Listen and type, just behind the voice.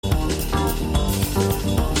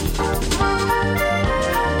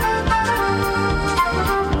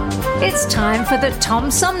It's time for the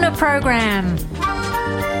Tom Sumner Program.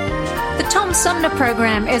 The Tom Sumner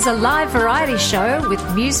Program is a live variety show with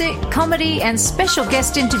music, comedy, and special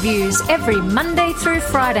guest interviews every Monday through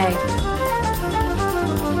Friday.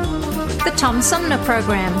 The Tom Sumner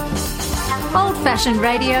Program. Old-fashioned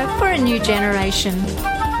radio for a new generation.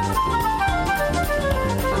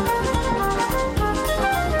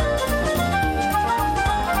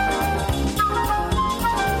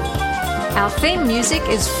 Our theme music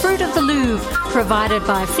is Fruit of the Louvre, provided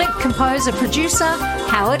by flick composer-producer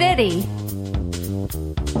Howard Eddy.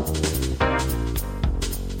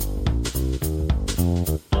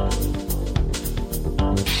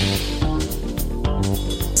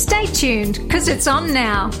 Stay tuned, because it's on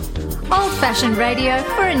now. Old-fashioned radio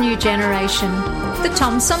for a new generation. The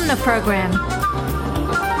Tom Sumner Program.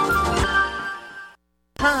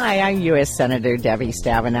 Hi, I'm U.S. Senator Debbie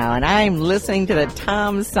Stabenow, and I'm listening to the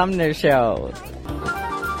Tom Sumner Show.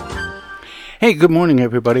 Hey, good morning,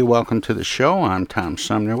 everybody. Welcome to the show. I'm Tom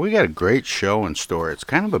Sumner. We got a great show in store. It's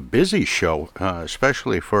kind of a busy show,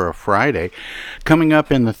 especially for a Friday. Coming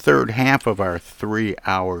up in the third half of our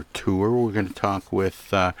 3-hour tour, we're going to talk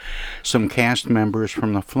with some cast members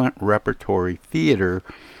from the Flint Repertory Theater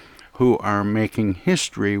who are making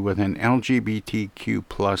history with an LGBTQ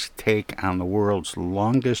plus take on the world's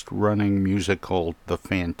longest-running musical, The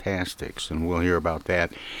Fantastics, and we'll hear about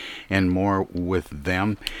that and more with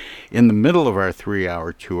them. In the middle of our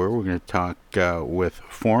 3-hour tour, we're going to talk with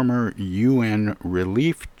former UN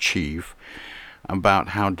relief chief about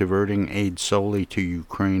how diverting aid solely to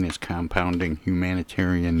Ukraine is compounding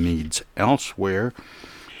humanitarian needs elsewhere.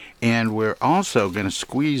 And we're also going to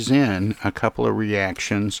squeeze in a couple of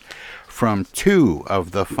reactions from 2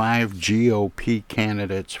 of the 5 GOP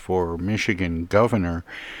candidates for Michigan governor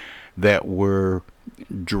that were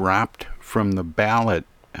dropped from the ballot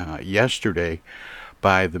yesterday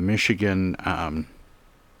by the Michigan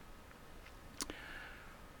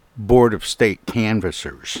Board of State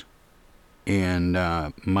Canvassers.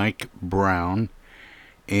 And Mike Brown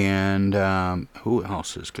and who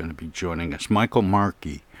else is going to be joining us? Michael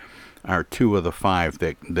Markey are 2 of the 5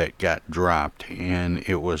 that got dropped, and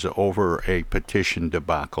it was over a petition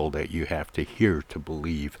debacle that you have to hear to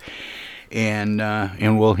believe, and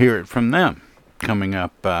we'll hear it from them coming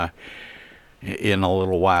up in a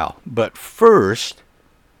little while. But first,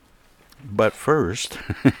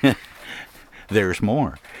 there's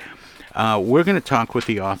more. We're going to talk with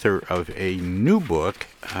the author of a new book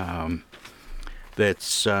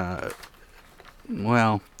that's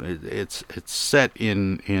it's set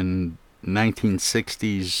in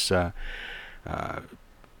 1960s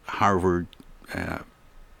Harvard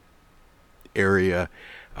area,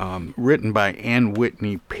 written by Ann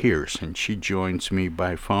Whitney Pierce, and she joins me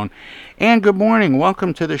by phone. Ann, good morning.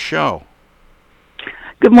 Welcome to the show.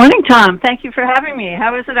 Good morning, Tom. Thank you for having me.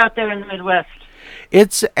 How is it out there in the Midwest?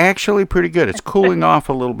 It's actually pretty good. It's cooling off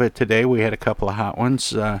a little bit today. We had a couple of hot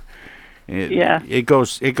ones. It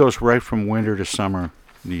goes right from winter to summer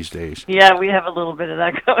these days. Yeah, we have a little bit of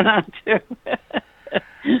that going on too.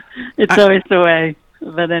 It's always the way.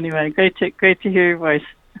 But anyway, great to hear your voice.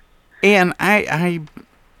 And I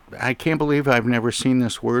can't believe I've never seen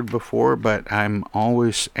this word before, but I'm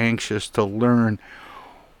always anxious to learn.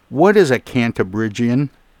 What is a Cantabrigian?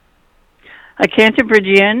 A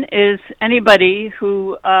Cantabrigian is anybody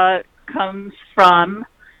who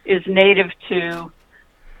is native to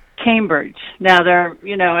Cambridge. Now, there are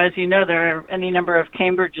any number of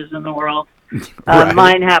Cambridges in the world. Right.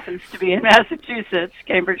 Mine happens to be in Massachusetts,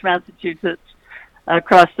 Cambridge, Massachusetts,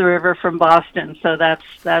 across the river from Boston. So that's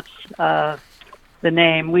the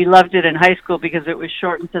name. We loved it in high school because it was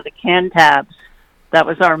shortened to the Cantabs. That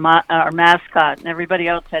was our mascot, and everybody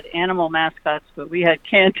else had animal mascots, but we had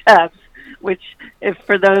Cantabs, which, if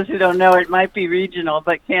for those who don't know, it might be regional,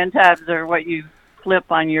 but Cantabs are what you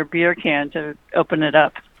flip on your beer can to open it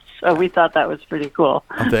up. So we thought that was pretty cool.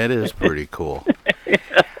 Oh, that is pretty cool.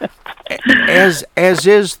 As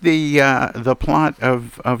is the plot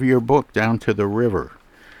of your book, Down to the River,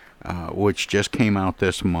 which just came out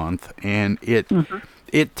this month, and it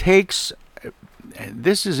takes,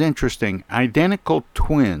 this is interesting, identical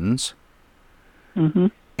twins,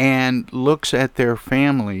 and looks at their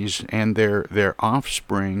families and their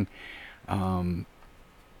offspring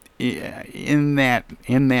in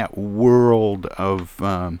that world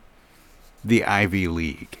of the Ivy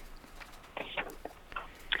League.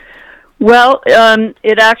 Well,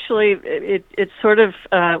 it actually it's sort of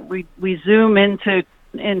we zoom in time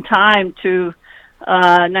to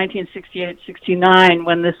 1968-69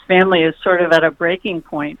 when this family is sort of at a breaking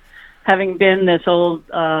point. having been this old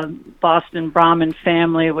Boston Brahmin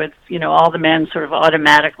family with, all the men sort of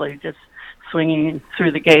automatically just swinging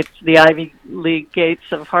through the gates, the Ivy League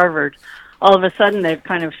gates of Harvard, all of a sudden they've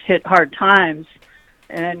kind of hit hard times.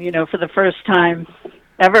 And, for the first time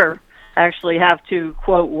ever, actually have to,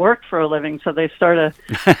 quote, work for a living. So they start a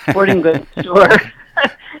sporting goods store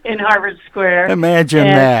in Harvard Square. Imagine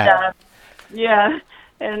that. Yeah.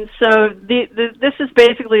 And so this is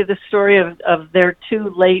basically the story of their two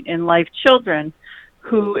late-in-life children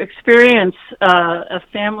who experience a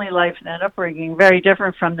family life and an upbringing very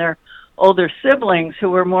different from their older siblings who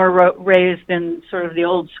were more raised in sort of the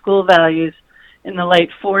old school values in the late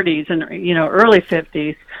 40s and, early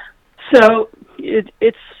 50s. So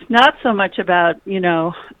it's not so much about,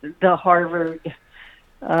 the Harvard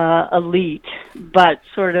elite, but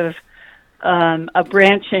sort of a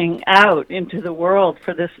branching out into the world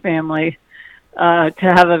for this family to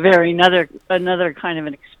have another kind of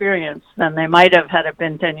an experience than they might have had it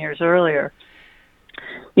been 10 years earlier.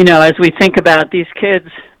 As we think about these kids,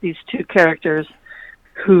 these two characters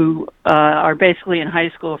who are basically in high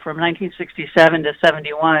school from 1967 to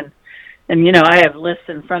 71, and, I have lists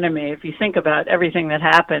in front of me. If you think about everything that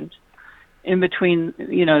happened in between,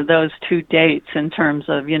 those two dates in terms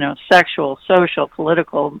of, sexual, social,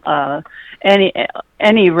 political,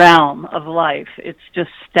 any realm of life, it's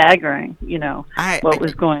just staggering, what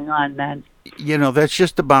was going on then. That's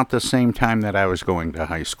just about the same time that I was going to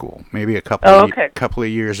high school, maybe a couple of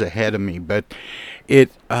years ahead of me. But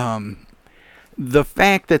the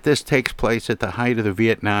fact that this takes place at the height of the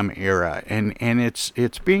Vietnam era, and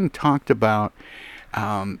it's being talked about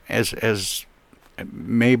as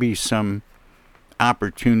maybe some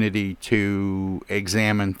opportunity to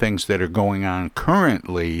examine things that are going on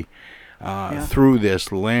currently through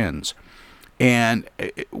this lens. And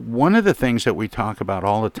one of the things that we talk about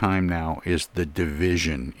all the time now is the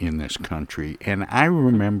division in this country. And I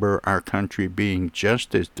remember our country being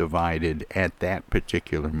just as divided at that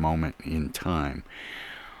particular moment in time.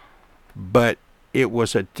 But it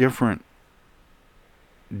was a different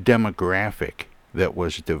demographic that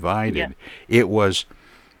was divided. Yeah. It was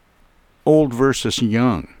old versus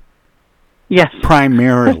young. Yes.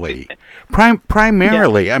 Primarily.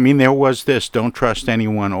 Primarily. Yeah. I mean, there was this, don't trust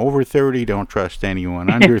anyone over 30, don't trust anyone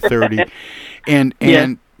under 30. And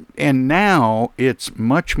now it's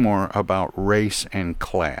much more about race and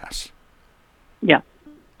class. Yeah.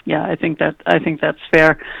 Yeah, I think that's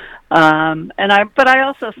fair. But I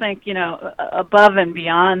also think, above and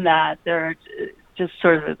beyond that, there's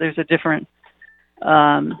a different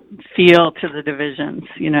feel to the divisions,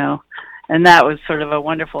 And that was sort of a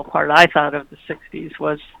wonderful part, I thought, of the 60s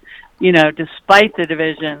was, despite the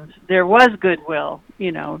divisions, there was goodwill,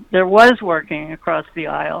 there was working across the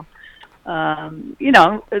aisle.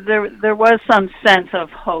 There was some sense of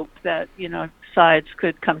hope that, sides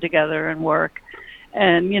could come together and work.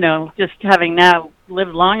 And, just having now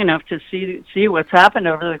lived long enough to see what's happened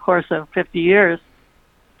over the course of 50 years,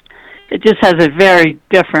 it just has a very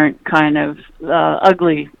different kind of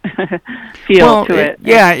ugly feel to it.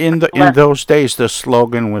 Yeah, in those days, the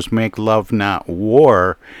slogan was "Make love, not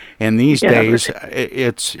war," and these days,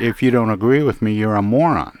 it's "If you don't agree with me, you're a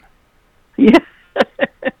moron." Yeah.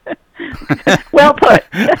 Well put.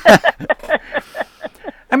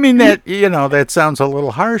 I mean that sounds a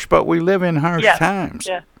little harsh, but we live in harsh times.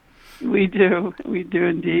 Yeah. We do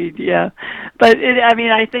indeed, yeah. But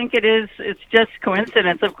I think it's just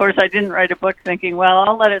coincidence. Of course, I didn't write a book thinking, well,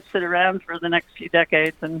 I'll let it sit around for the next few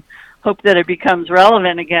decades and hope that it becomes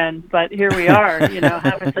relevant again. But here we are,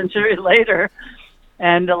 half a century later,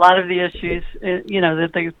 and a lot of the issues,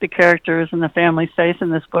 that the characters and the families face in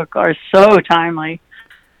this book are so timely.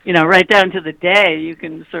 Right down to the day, you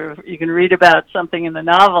can read about something in the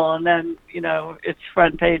novel, and then it's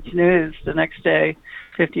front page news the next day.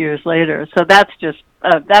 50 years later. So that's just,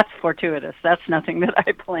 that's fortuitous. That's nothing that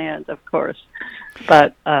I planned, of course.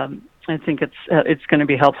 But I think it's going to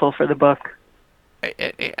be helpful for the book.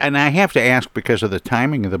 And I have to ask, because of the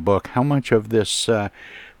timing of the book, how much of this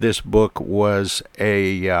book was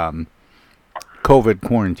a COVID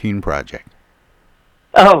quarantine project?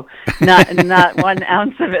 Oh, not 1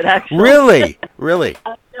 ounce of it, actually. Really?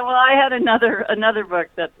 Well, I had another book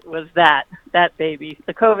that was that baby.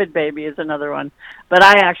 The COVID baby is another one, but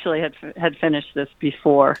I actually had finished this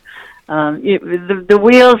before. The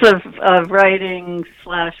wheels of writing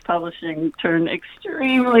 / publishing turn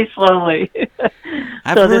extremely slowly.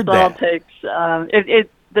 I've so heard this all takes.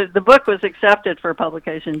 The book was accepted for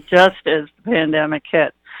publication just as the pandemic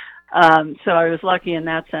hit, so I was lucky in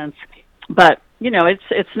that sense. But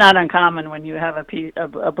it's not uncommon when you have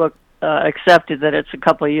a book accepted that it's a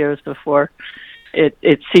couple of years before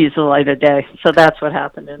it sees the light of day. So that's what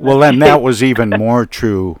happened. Well, and that was even more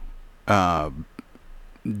true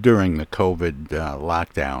during the COVID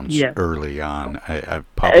lockdowns early on.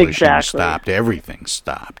 Publishing stopped. Everything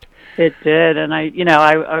stopped. It did, and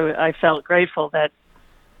I felt grateful that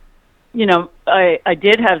I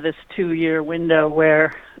did have this 2-year window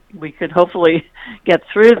where we could hopefully get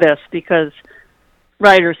through this, because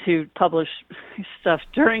writers who publish stuff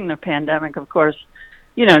during the pandemic, of course,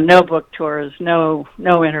 no book tours, no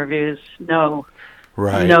interviews, no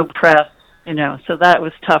press, so that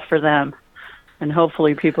was tough for them. And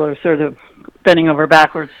hopefully people are sort of bending over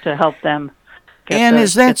backwards to help them get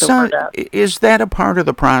is that word out. Is that a part of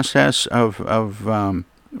the process of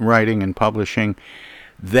writing and publishing,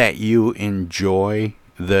 that you enjoy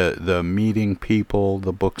the meeting people,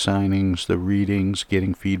 the book signings, the readings,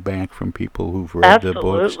 getting feedback from people who've read the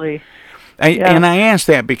books? Absolutely. And I ask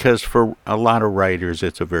that because for a lot of writers,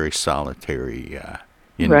 it's a very solitary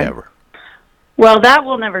endeavor. Right. Well, that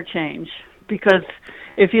will never change, because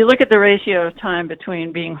if you look at the ratio of time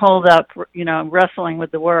between being holed up, wrestling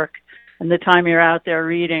with the work, and the time you're out there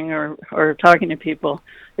reading or talking to people,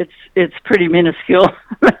 it's pretty minuscule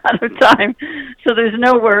amount of time. So there's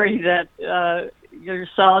no worry that your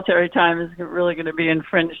solitary time is really going to be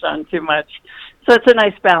infringed on too much. So it's a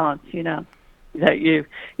nice balance, that you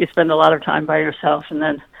spend a lot of time by yourself, and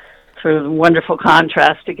then sort of wonderful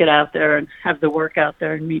contrast to get out there and have the work out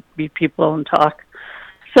there and meet people and talk.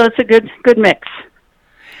 So it's a good mix.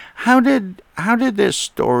 How did this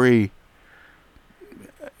story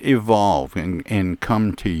evolve and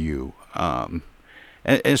come to you?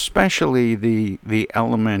 Especially the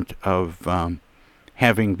element of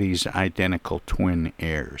having these identical twin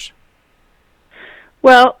heirs.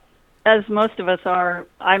 Well, as most of us are,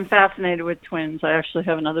 I'm fascinated with twins. I actually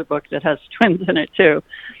have another book that has twins in it too.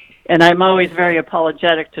 And I'm always very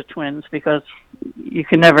apologetic to twins, because you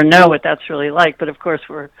can never know what that's really like. But of course,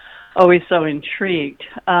 we're always so intrigued.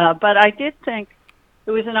 But I did think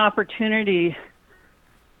it was an opportunity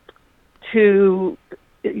to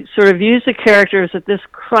sort of use the characters at this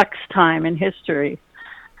crux time in history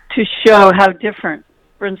to show how different.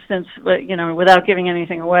 For instance, without giving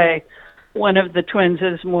anything away, one of the twins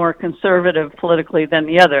is more conservative politically than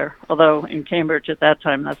the other, although in Cambridge at that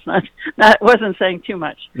time that wasn't saying too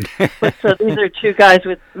much. But so these are two guys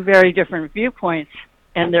with very different viewpoints,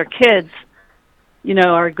 and their kids,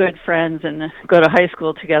 are good friends and go to high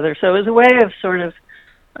school together. So it was a way of sort of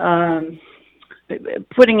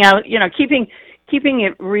putting out, keeping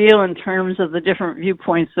it real in terms of the different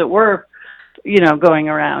viewpoints that were, going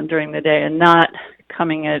around during the day, and not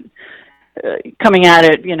coming at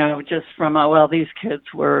it, just from, these kids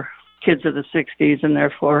were kids of the 60s, and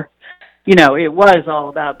therefore, it was all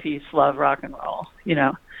about peace, love, rock and roll,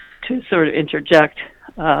 to sort of interject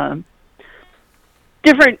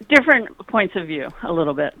different points of view a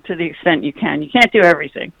little bit, to the extent you can. You can't do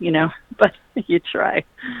everything, but you try.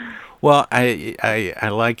 Well, I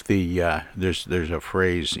like the there's a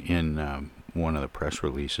phrase in one of the press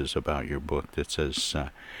releases about your book that says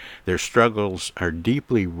their struggles are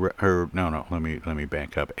deeply let me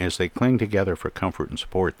back up. As they cling together for comfort and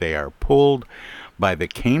support, they are pulled by the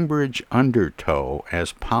Cambridge undertow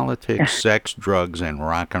as politics, sex, drugs, and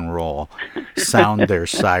rock and roll sound their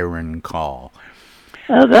siren call.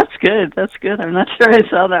 Oh, that's good. I'm not sure I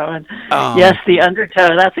saw that one. Yes, the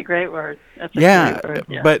undertow. That's a great word. That's a great word.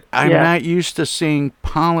 Yeah, but I'm not used to seeing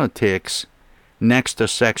politics next to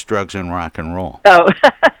sex, drugs, and rock and roll. Oh,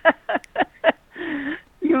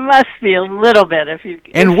 you must be a little bit if you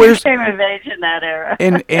came of age in that era.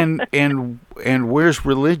 and where's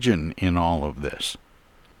religion in all of this?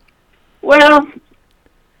 Well,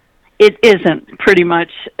 it isn't, pretty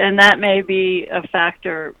much, and that may be a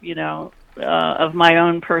factor, of my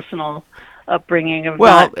own personal upbringing of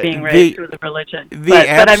not being raised with a religion. The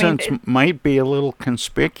absence might be a little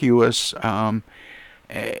conspicuous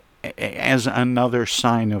as another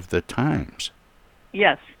sign of the times.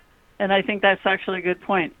 Yes, and I think that's actually a good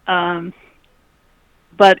point.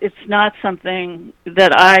 But it's not something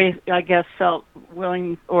that I guess felt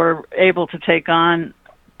willing or able to take on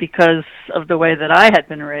because of the way that I had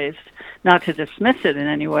been raised, not to dismiss it in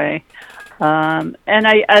any way. And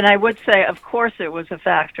I would say, of course, it was a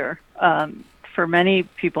factor for many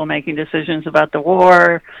people making decisions about the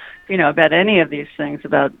war, about any of these things,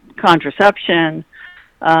 about contraception.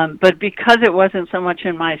 But because it wasn't so much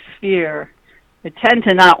in my sphere, I tend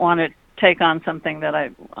to not want to take on something that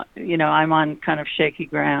I'm on kind of shaky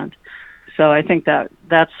ground. So I think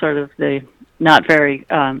that's sort of the not very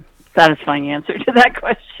satisfying answer to that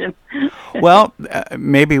question. Well,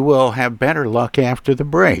 maybe we'll have better luck after the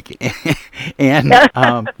break. And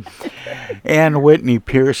Whitney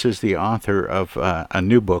Pierce is the author of a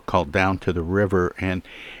new book called Down to the River. And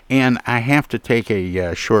I have to take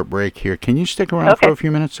a short break here. Can you stick around for a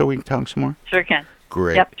few minutes so we can talk some more? Sure can.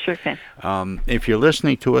 Great. Yep, sure can. If you're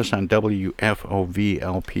listening to us on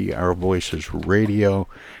WFOVLP, Our Voices Radio,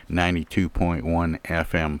 92.1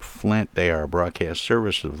 FM Flint, they are a broadcast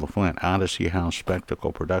service of the Flint Odyssey House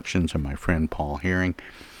Spectacle Productions and my friend Paul Herring.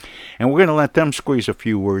 And we're going to let them squeeze a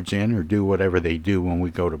few words in or do whatever they do when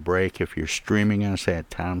we go to break. If you're streaming us at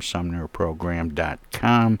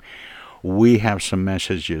TomSumnerProgram.com, we have some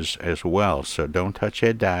messages as well. So don't touch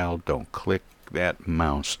that dial. Don't click that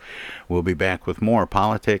mouse. We'll be back with more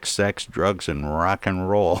politics, sex, drugs, and rock and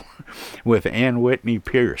roll with Ann Whitney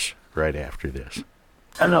Pierce right after this.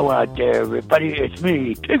 Hello out there, everybody. It's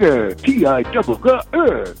me, Tigger.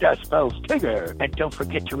 T-I-G-G-R. That spells Tigger. And don't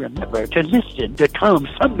forget to remember to listen to Tom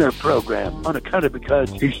Sumner program on account of because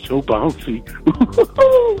he's so bouncy.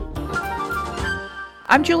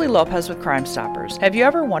 I'm Julie Lopez with Crime Stoppers. Have you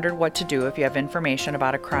ever wondered what to do if you have information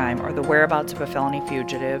about a crime or the whereabouts of a felony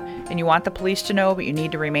fugitive and you want the police to know but you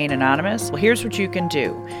need to remain anonymous? Well, here's what you can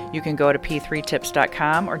do. You can go to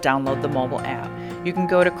p3tips.com or download the mobile app. You can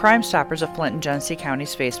go to Crime Stoppers of Flint and Genesee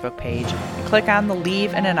County's Facebook page and click on the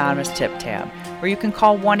Leave an Anonymous Tip tab, or you can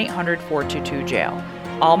call 1-800-422-JAIL.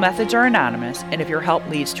 All methods are anonymous, and if your help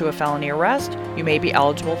leads to a felony arrest, you may be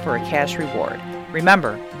eligible for a cash reward.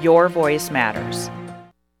 Remember, your voice matters.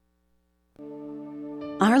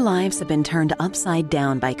 Our lives have been turned upside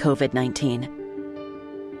down by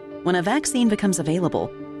COVID-19. When a vaccine becomes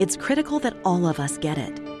available, it's critical that all of us get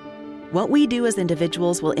it. What we do as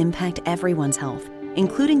individuals will impact everyone's health,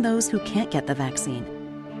 including those who can't get the vaccine.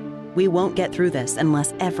 We won't get through this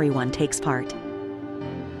unless everyone takes part.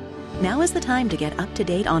 Now is the time to get up to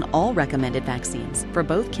date on all recommended vaccines for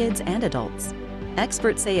both kids and adults.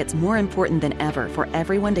 Experts say it's more important than ever for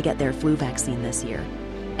everyone to get their flu vaccine this year.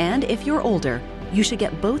 And if you're older, you should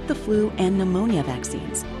get both the flu and pneumonia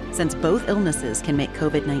vaccines, since both illnesses can make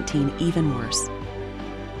COVID-19 even worse.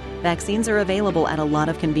 Vaccines are available at a lot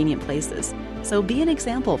of convenient places, so be an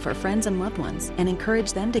example for friends and loved ones and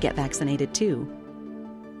encourage them to get vaccinated too.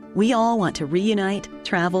 We all want to reunite,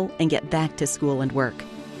 travel, and get back to school and work.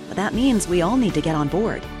 But that means we all need to get on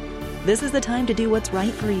board. This is the time to do what's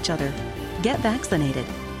right for each other. Get vaccinated.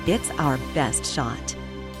 It's our best shot.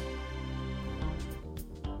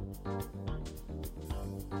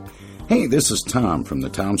 Hey, this is Tom from the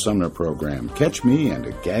Tom Sumner Program. Catch me and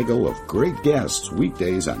a gaggle of great guests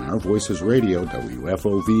weekdays on Our Voices Radio,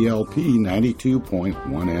 WFOVLP 92.1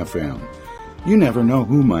 FM. You never know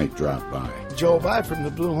who might drop by. Joe By from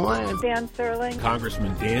the Blue Hawaiian. Dan Serling.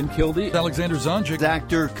 Congressman Dan Kildee. Alexander Zonjic.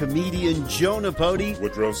 Actor, comedian Joe Napodi.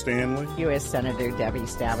 Woodrow Stanley. U.S. Senator Debbie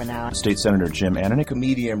Stabenow. State Senator Jim Ananich.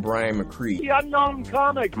 Comedian Brian McCree. The unknown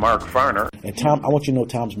comic. Mark Farner. And Tom, I want you to know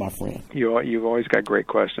Tom's my friend. You've always got great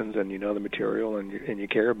questions, and you know the material, and you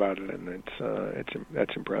care about it, and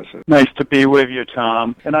that's impressive. Nice to be with you,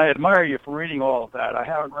 Tom. And I admire you for reading all of that. I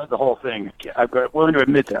haven't read the whole thing. I'm willing to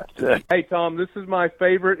admit that. Hey, Tom, this is my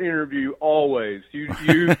favorite interview always.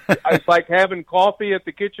 It's like having coffee at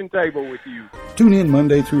the kitchen table with you. Tune in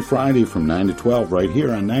Monday through Friday from 9 to 12 right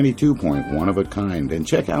here on 92.1 of a kind, and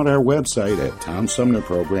check out our website at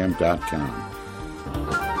TomSumnerProgram.com.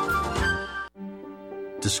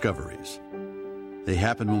 Discoveries. They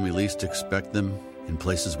happen when we least expect them, in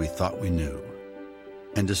places we thought we knew.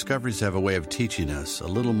 And discoveries have a way of teaching us a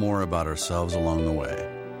little more about ourselves along the way.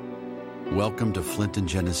 Welcome to Flint and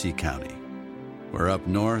Genesee County, where up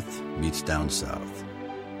north meets down south.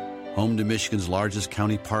 Home to Michigan's largest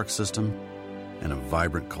county park system and a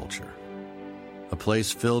vibrant culture. A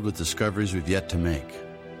place filled with discoveries we've yet to make,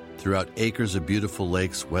 throughout acres of beautiful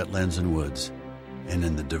lakes, wetlands, and woods, and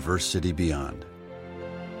in the diverse city beyond.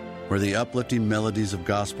 Where the uplifting melodies of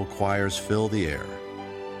gospel choirs fill the air.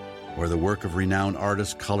 Where the work of renowned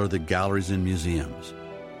artists color the galleries and museums.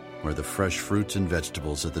 Where the fresh fruits and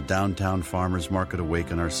vegetables at the downtown farmers market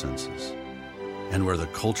awaken our senses. And where the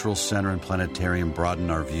cultural center and planetarium broaden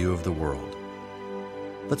our view of the world.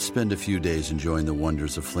 Let's spend a few days enjoying the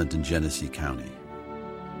wonders of Flint and Genesee County,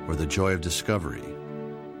 where the joy of discovery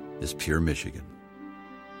is pure Michigan.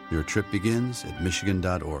 Your trip begins at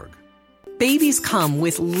Michigan.org. Babies come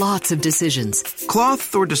with lots of decisions.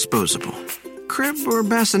 Cloth or disposable? Crib or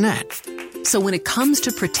bassinet? So when it comes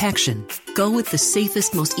to protection, Go with the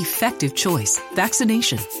safest, most effective choice,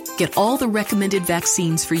 vaccination. Get all the recommended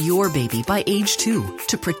vaccines for your baby by age 2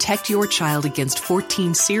 to protect your child against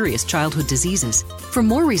 14 serious childhood diseases. For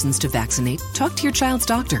more reasons to vaccinate, talk to your child's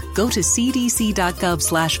doctor. Go to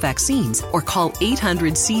cdc.gov/vaccines or call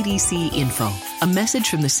 800-CDC-INFO. A message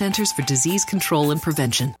from the Centers for Disease Control and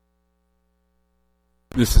Prevention.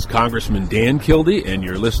 This is Congressman Dan Kildee, and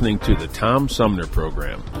you're listening to the Tom Sumner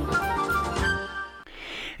Program.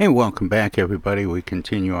 Hey, welcome back, everybody. We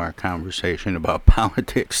continue our conversation about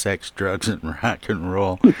politics, sex, drugs, and rock and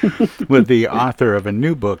roll with the author of a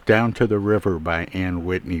new book, Down to the River by Ann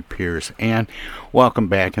Whitney Pierce. Ann, welcome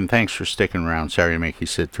back, and thanks for sticking around. Sorry to make you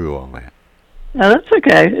sit through all that. No, that's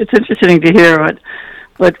okay. It's interesting to hear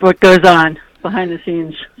what goes on behind the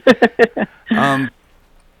scenes.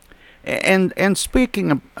 And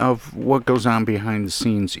speaking of what goes on behind the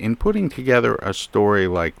scenes, in putting together a story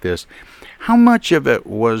like this, how much of it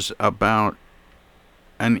was about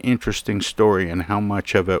an interesting story and how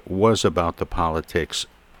much of it was about the politics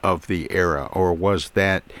of the era, or was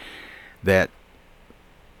that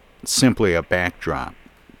simply a backdrop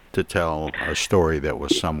to tell a story that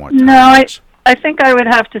was somewhat timeless? I think I would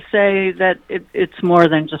have to say that it's more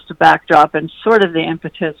than just a backdrop and sort of the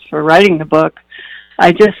impetus for writing the book.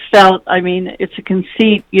 I just felt, it's a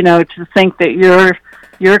conceit, to think that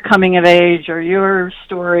your coming of age or your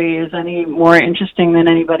story is any more interesting than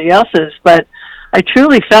anybody else's. But I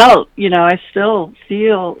truly felt, I still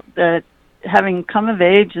feel that having come of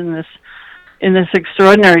age in this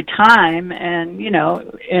extraordinary time, and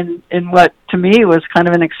in what to me was kind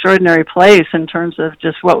of an extraordinary place in terms of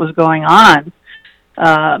just what was going on,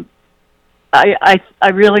 I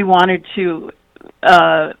really wanted to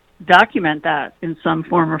document that in some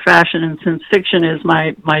form or fashion, and since fiction is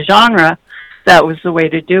my genre, that was the way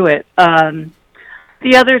to do it.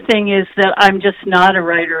 The other thing is that I'm just not a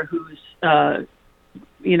writer who's, my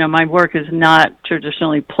work is not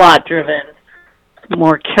traditionally plot-driven,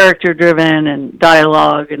 more character-driven and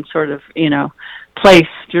dialogue and sort of,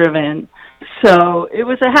 place-driven. So it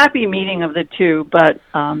was a happy meeting of the two, but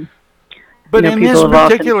in this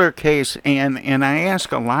particular case, and I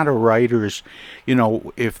ask a lot of writers,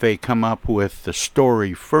 if they come up with the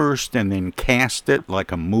story first and then cast it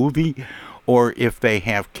like a movie, or if they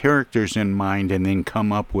have characters in mind and then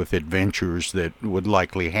come up with adventures that would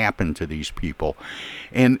likely happen to these people.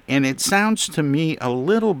 And it sounds to me a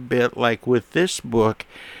little bit like with this book,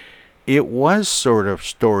 it was sort of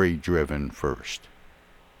story-driven first.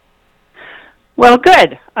 Well,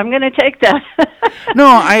 good. I'm going to take that. No,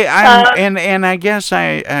 I guess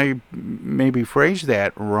I maybe phrased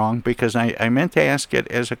that wrong, because I meant to ask it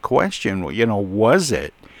as a question. Was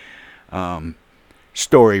it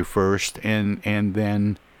story first, and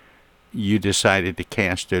then you decided to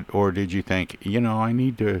cast it, or did you think, I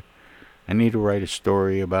need to write a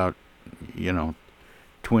story about,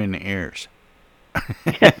 twin heirs?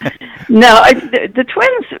 No, the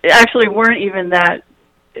twins actually weren't even that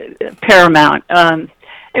paramount.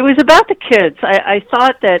 It was about the kids. I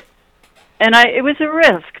thought that, and it was a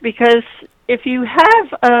risk, because if you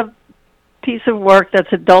have a piece of work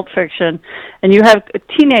that's adult fiction and you have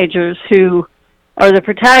teenagers who are the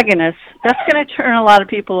protagonists, that's going to turn a lot of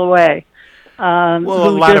people away. A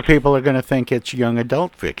lot of people are going to think it's young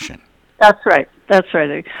adult fiction. That's right.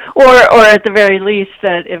 Or at the very least,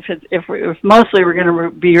 that if mostly we're going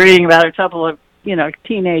to be reading about a couple of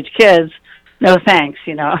teenage kids, no thanks,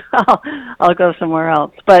 I'll go somewhere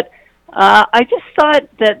else. But I just thought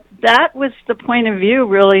that was the point of view,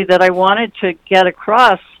 really, that I wanted to get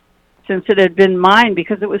across, since it had been mine,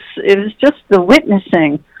 because it was just the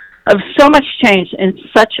witnessing of so much change in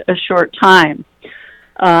such a short time.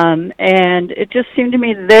 And it just seemed to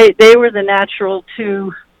me they were the natural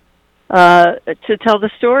to tell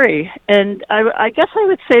the story. And I guess I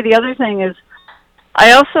would say the other thing is,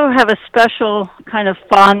 I also have a special kind of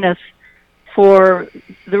fondness for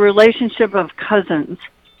the relationship of cousins.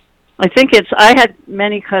 I had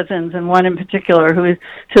many cousins, and one in particular who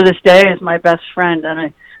to this day is my best friend.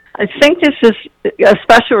 And I think this is a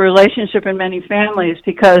special relationship in many families,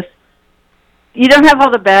 because you don't have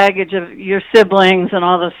all the baggage of your siblings and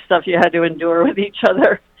all the stuff you had to endure with each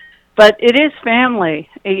other. But it is family,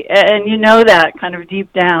 and you know that kind of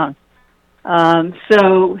deep down.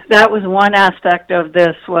 So that was one aspect of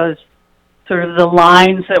this, was sort of the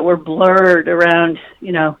lines that were blurred around,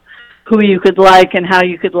 who you could like and how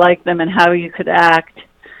you could like them and how you could act.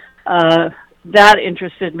 That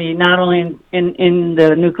interested me, not only in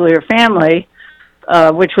the nuclear family,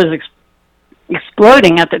 which was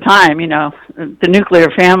exploding at the time, the nuclear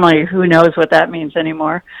family, who knows what that means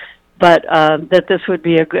anymore, but that this would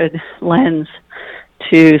be a good lens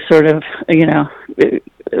to sort of,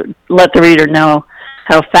 let the reader know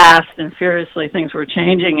how fast and furiously things were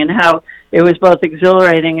changing, and how it was both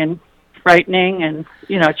exhilarating and frightening and,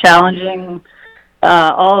 challenging,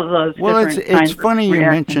 all of those different kinds it's funny of you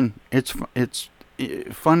reactions. mention it's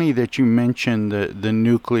funny that you mentioned the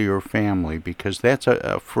nuclear family, because that's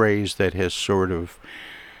a phrase that has sort of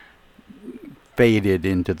faded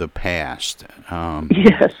into the past.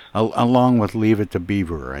 Yes. Along with Leave It to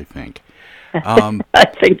Beaver, I think. I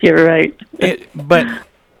think you're right. But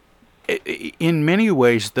in many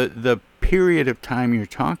ways, the period of time you're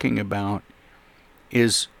talking about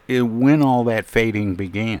is when all that fading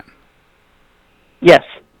began. Yes.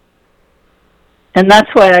 And that's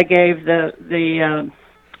why I gave the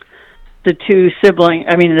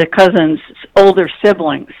the cousins, older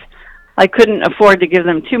siblings. I couldn't afford to give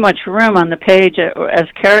them too much room on the page as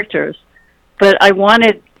characters, but I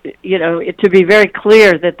wanted, it to be very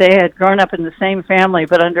clear that they had grown up in the same family,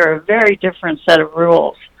 but under a very different set of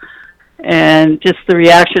rules. And just the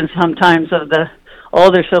reactions sometimes of the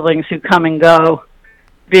older siblings who come and go,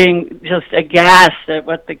 being just aghast at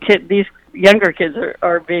what these younger kids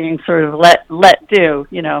are being sort of let do,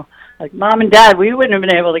 like, Mom and Dad, we wouldn't have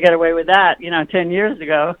been able to get away with that, 10 years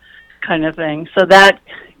ago, kind of thing. So that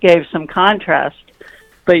gave some contrast.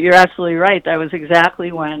 But you're absolutely right. That was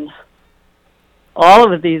exactly when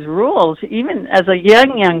all of these rules, even as a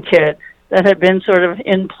young kid, that had been sort of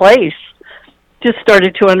in place, just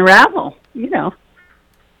started to unravel,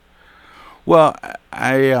 Well,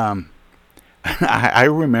 I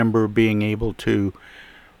remember being able to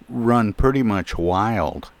run pretty much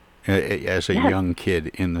wild as a young kid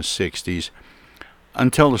in the 60s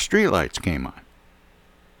until the streetlights came on.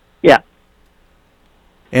 Yeah.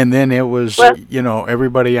 And then it was,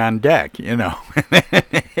 everybody on deck, Yeah.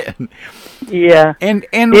 And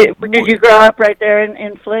did you grow up right there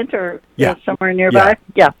in Flint or somewhere nearby?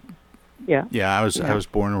 Yeah. Yeah, I was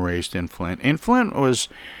born and raised in Flint. And Flint was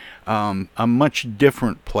a much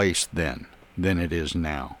different place then than it is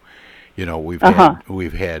now. We've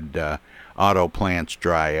had auto plants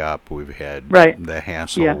dry up. We've had the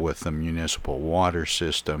hassle with the municipal water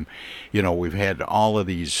system. We've had all of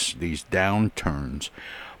these downturns.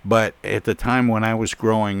 But at the time when I was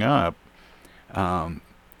growing up,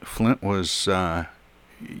 Flint was, it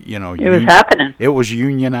was happening. It was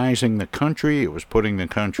unionizing the country. It was putting the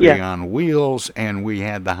country on wheels, and we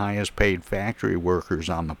had the highest paid factory workers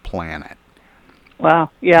on the planet. Wow.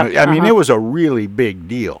 Yeah. I mean, it was a really big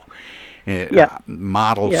deal.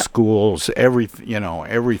 Model schools,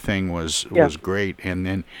 everything was great, and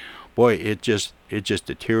then, boy, it just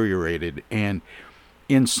deteriorated. And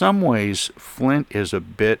in some ways, Flint is a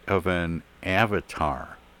bit of an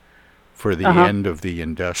avatar for the end of the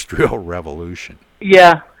Industrial Revolution.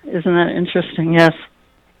 Yeah, isn't that interesting? Yes.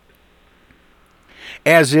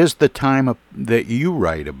 As is the time that you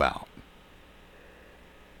write about.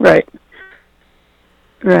 Right.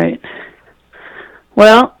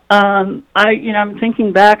 Well, I'm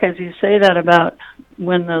thinking back as you say that about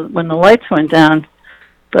when the lights went down.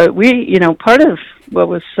 But part of what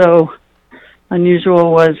was so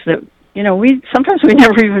unusual was that sometimes we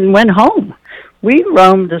never even went home. We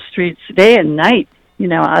roamed the streets day and night.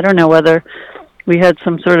 I don't know whether we had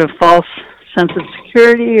some sort of false sense of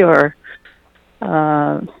security or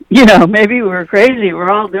maybe we were crazy.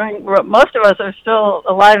 Most of us are still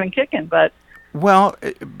alive and kicking, but well,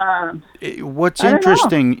 what's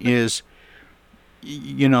interesting is,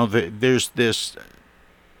 there's this.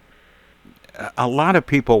 A lot of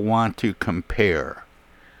people want to compare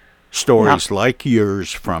stories like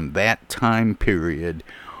yours from that time period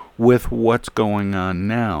with what's going on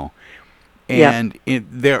now. And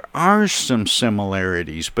there are some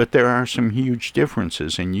similarities, but there are some huge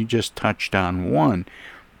differences. And you just touched on one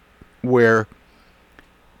where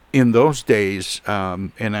in those days,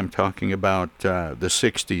 and I'm talking about the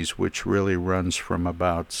 60s, which really runs from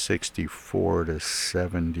about 64 to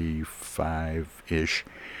 75-ish,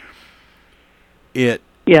 it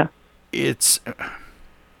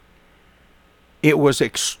was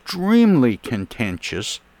extremely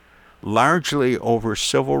contentious, largely over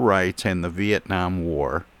civil rights and the Vietnam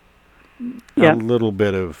War. A little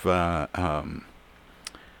bit of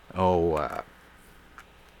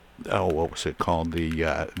what was it called?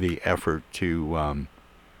 The effort to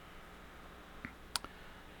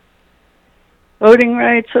voting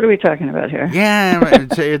rights. What are we talking about here? Yeah,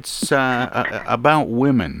 it's about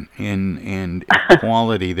women and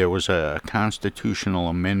equality. There was a constitutional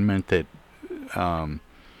amendment that.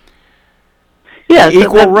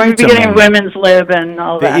 Equal Rights Amendment. Women's lib and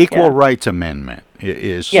all that. The Equal Rights Amendment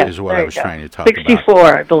is what I was trying to talk 64, about.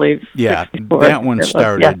 64, I believe. Yeah, 64, that one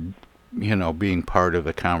started being part of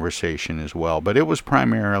the conversation as well. But it was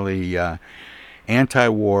primarily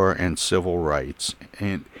anti-war and civil rights,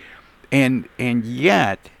 and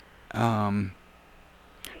yet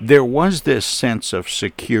there was this sense of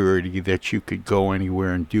security that you could go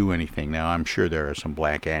anywhere and do anything. Now, I'm sure there are some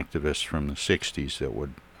black activists from the 60s that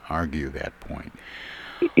would argue that point.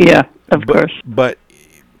 Yeah, of course. But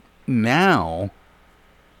now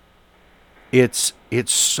it's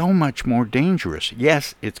so much more dangerous.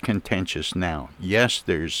 Yes, it's contentious now. Yes,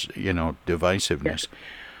 there's, divisiveness.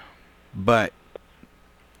 But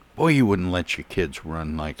boy, you wouldn't let your kids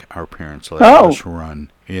run like our parents let us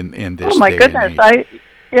run in this. Oh my day goodness! And age.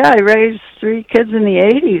 I raised 3 kids in the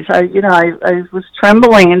 80s. I was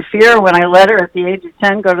trembling in fear when I let her at the age of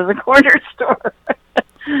 10 go to the corner store.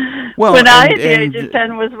 Well, when I, at the age of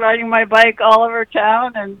 10, was riding my bike all over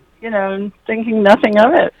town and, thinking nothing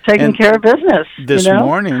of it, taking care of business. This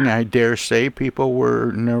morning, I dare say, people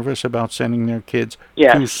were nervous about sending their kids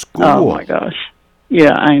to school. Oh my gosh.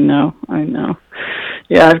 Yeah, I know.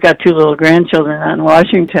 Yeah, I've got 2 little grandchildren out in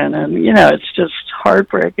Washington, and, it's just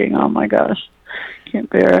heartbreaking. Oh my gosh. Can't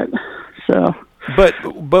bear it. So, but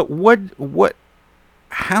what?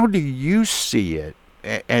 How do you see it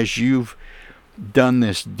as you've done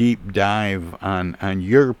this deep dive on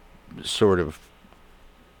your sort of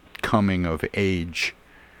coming of age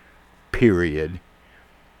period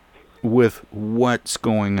with what's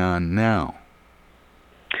going on now?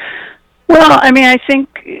 Well, I mean, I think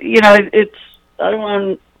it's. I don't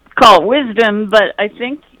want to call it wisdom, but I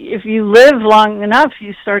think if you live long enough,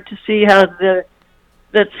 you start to see how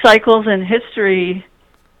that cycles in history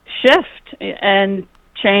shift and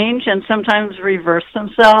change and sometimes reverse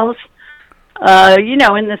themselves. In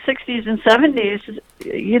the 60s and 70s,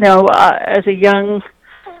 as a young,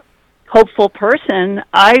 hopeful person,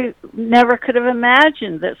 I never could have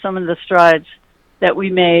imagined that some of the strides that we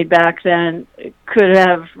made back then could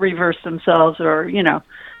have reversed themselves or,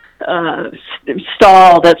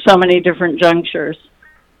 stalled at so many different junctures.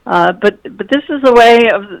 But this is the way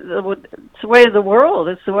of the world.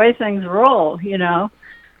 It's the way things roll.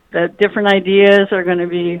 That different ideas are going to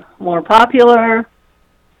be more popular.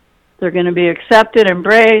 They're going to be accepted,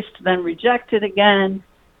 embraced, then rejected again.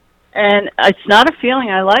 And it's not a feeling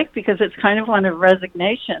I like because it's kind of one of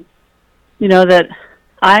resignation. That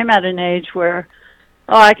I'm at an age where,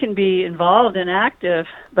 I can be involved and active,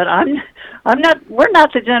 but we're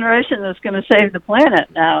not the generation that's going to save the planet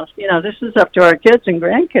now. This is up to our kids and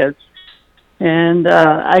grandkids. And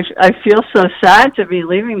I feel so sad to be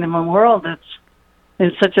leaving them a world that's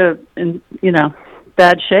in such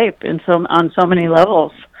bad shape on so many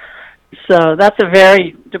levels. So that's a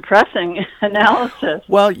very depressing analysis.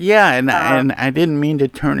 Well, yeah, and I didn't mean to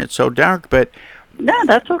turn it so dark, but no,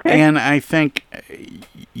 that's okay. And I think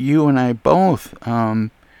you and I both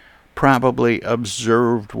probably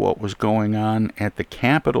observed what was going on at the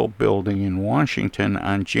Capitol building in Washington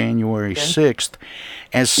on January 6th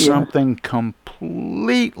as something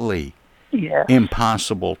completely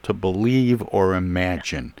impossible to believe or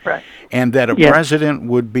imagine. Right. And that a president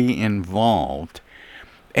would be involved,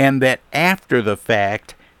 and that after the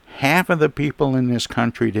fact, half of the people in this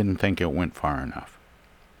country didn't think it went far enough.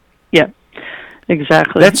 Yeah,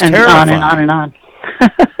 exactly. That's and terrifying. On and on and on.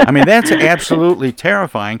 I mean, that's absolutely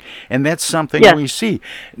terrifying, and that's something we see.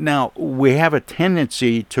 Now, we have a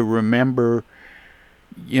tendency to remember,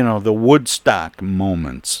 the Woodstock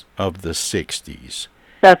moments of the 60s.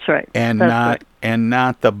 That's right. And that's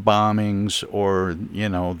not the bombings or,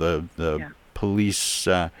 the police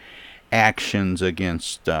actions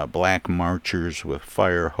against black marchers with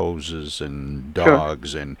fire hoses and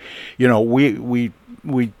dogs. And, we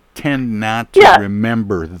tend not to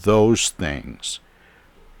remember those things.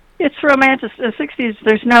 It's romantic. The 60s,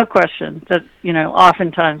 there's no question that,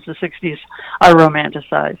 oftentimes the 60s are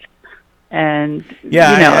romanticized. And,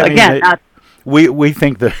 we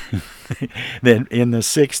think that that in the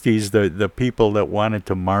 60s, the people that wanted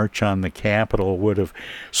to march on the Capitol would have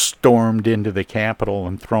stormed into the Capitol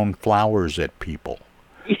and thrown flowers at people.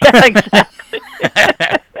 Yeah, exactly.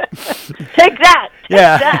 Take that. Take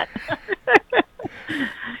that.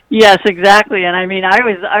 Yes, exactly. And I mean, I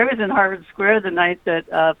was in Harvard Square the night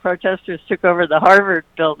that protesters took over the Harvard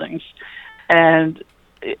buildings, and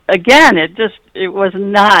again, it was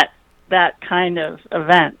not that kind of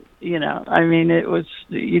event. I mean, it was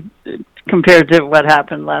compared to what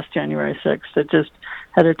happened last January 6th. It just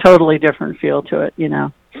had a totally different feel to it.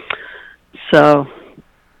 So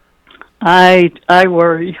I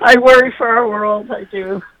worry. I worry for our world. I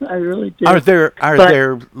do. I really do. Are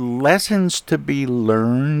there lessons to be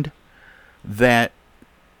learned that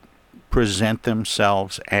present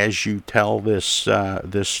themselves as you tell this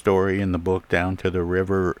this story in the book, Down to the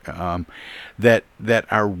River, that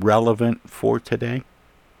are relevant for today?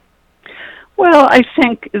 Well, I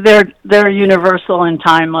think they're universal and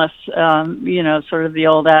timeless. Sort of the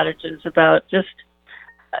old adages about just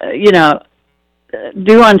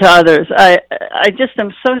do unto others. I just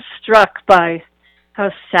am so struck by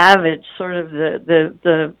how savage sort of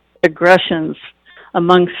the aggressions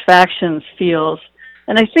amongst factions feels,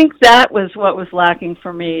 and I think that was what was lacking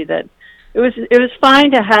for me. That it was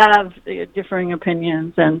fine to have differing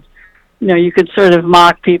opinions, and you could sort of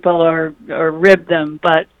mock people or rib them,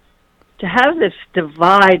 but to have this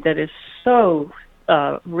divide that is so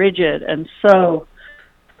rigid and so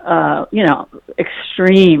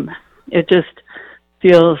extreme, it just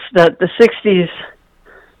feels that the 60s,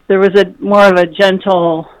 there was more of a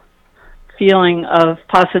gentle feeling of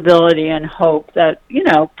possibility and hope that,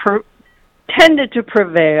 tended to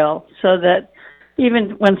prevail, so that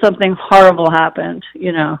even when something horrible happened,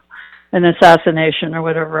 an assassination or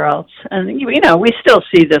whatever else, and, we still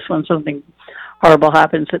see this when something horrible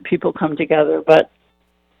happens, that people come together, but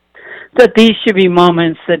that these should be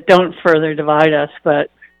moments that don't further divide us, but,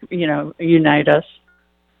 unite us.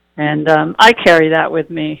 And I carry that with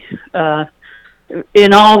me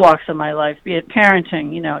in all walks of my life, be it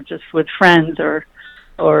parenting, just with friends or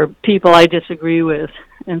people I disagree with.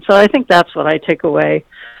 And so I think that's what I take away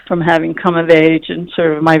from having come of age and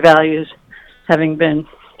sort of my values having been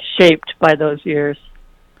shaped by those years.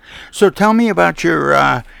 So tell me about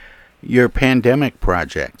your pandemic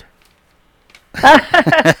project.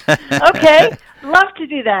 Okay, love to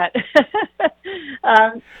do that.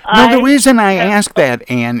 The reason I ask that,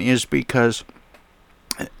 Anne, is because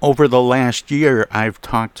over the last year I've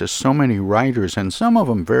talked to so many writers, and some of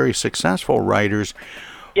them very successful writers,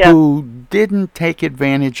 who didn't take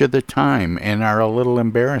advantage of the time and are a little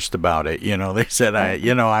embarrassed about it. They said,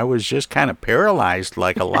 I was just kind of paralyzed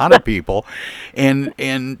like a lot of people, and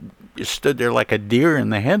stood there like a deer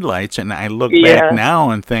in the headlights, and I look back now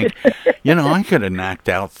and think, I could have knocked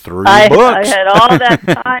out 3 books. I had all that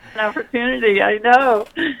time and opportunity. I know.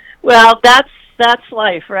 Well, that's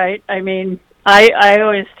life, right? I mean, I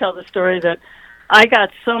always tell the story that I got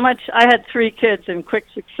so much. I had 3 kids in quick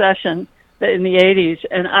succession in the 80s,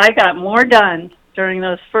 and I got more done during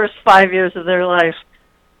those first 5 years of their life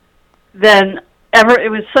than ever. It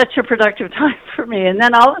was such a productive time for me. And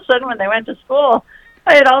then all of a sudden, when they went to school,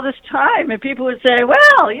 I had all this time, and people would say,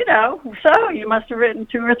 well, so you must have written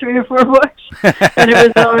 2 or 3 or 4 books. And it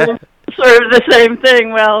was always sort of the same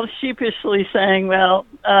thing, well, sheepishly saying, well,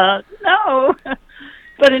 no.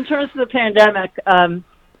 But in terms of the pandemic,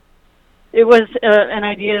 it was an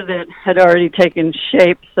idea that had already taken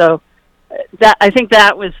shape. So that I think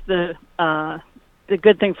that was the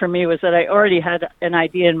good thing for me, was that I already had an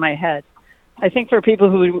idea in my head. I think for people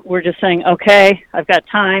who were just saying, okay, I've got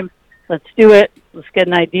time, let's do it, let's get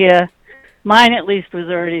an idea. Mine, at least, was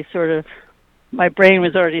already my brain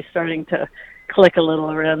was already starting to click a little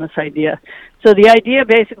around this idea. So the idea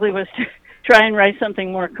basically was to try and write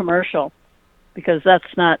something more commercial, because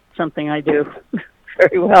that's not something I do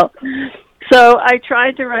very well. So I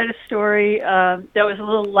tried to write a story that was a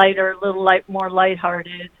little lighter, more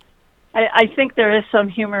lighthearted. I think there is some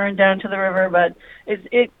humor in Down to the River, but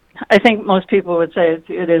I think most people would say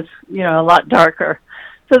it is, a lot darker.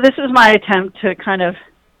 So this was my attempt to kind of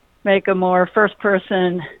make a more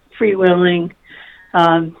first-person, freewheeling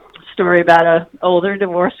story about an older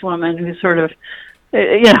divorced woman who sort of,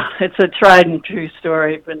 it's a tried and true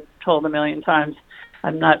story, been told a million times.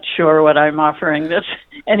 I'm not sure what I'm offering this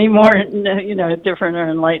any more, different or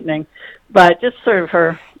enlightening, but just sort of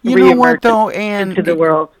her re-emergence into the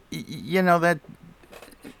world.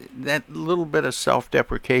 That little bit of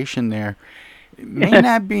self-deprecation there may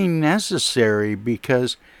not be necessary,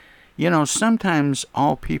 because, sometimes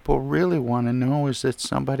all people really want to know is that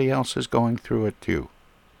somebody else is going through it too.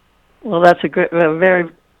 Well, that's a very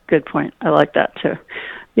good point. I like that too.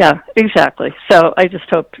 Yeah, exactly. So I just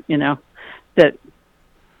hope, that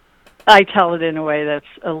I tell it in a way that's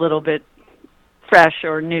a little bit fresh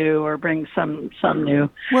or new, or brings some new.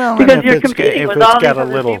 Well, because you're competing with all these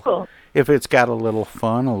other people. If it's got a little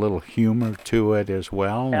fun, a little humor to it as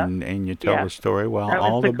well, and you tell the story, well,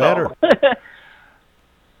 all the better. That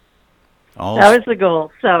was the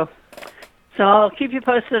goal. So I'll keep you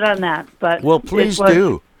posted on that. But well, please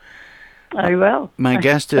do. I will. My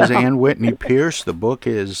guest is Anne Whitney Pierce. The book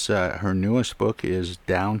is, her newest book is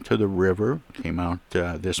Down to the River. Came out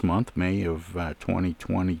this month, May of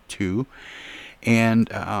 2022. And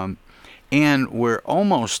we're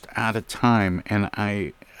almost out of time, and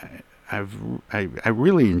I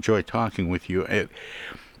really enjoy talking with you.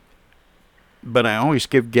 But I always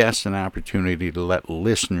give guests an opportunity to let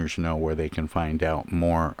listeners know where they can find out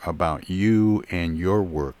more about you and your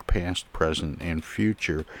work, past, present, and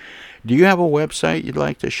future. Do you have a website you'd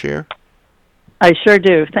like to share? I sure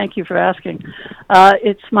do. Thank you for asking.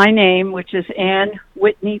 It's my name, which is Ann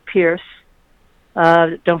Whitney Pierce.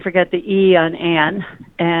 Don't forget the E on Ann,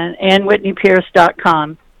 and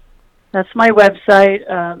AnnWhitneyPierce.com. That's my website.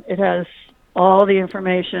 It has all the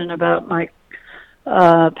information about my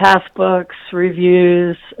past books,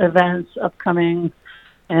 reviews, events, upcoming,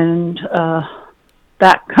 and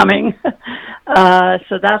backcoming.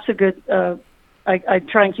 So that's a good, I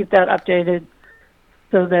try and keep that updated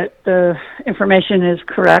so that the information is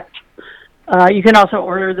correct. You can also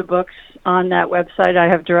order the books on that website. I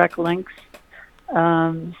have direct links.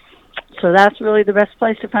 So that's really the best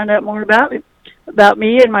place to find out more about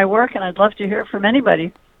me and my work, and I'd love to hear from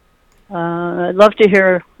anybody. I'd love to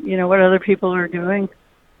hear, what other people are doing,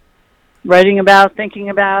 writing about, thinking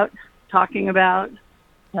about, talking about.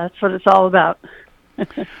 That's what it's all about.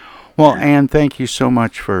 Well, Ann, thank you so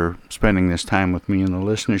much for spending this time with me and the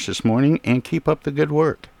listeners this morning, and keep up the good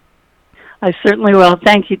work. I certainly will.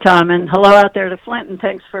 Thank you, Tom, and hello out there to Flint, and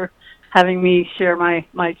thanks for having me share my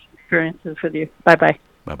experiences with you. Bye-bye.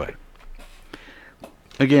 Bye-bye.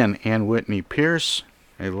 Again, Ann Whitney Pierce,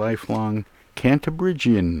 a lifelong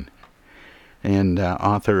Cantabrigian and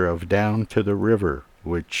author of Down to the River,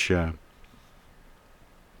 which,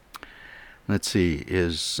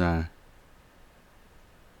 is,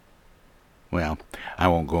 well, I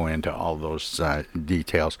won't go into all those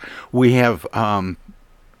details. We have,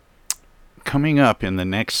 coming up in the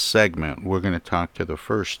next segment, we're going to talk to the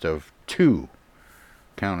first of two,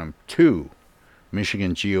 count them, two,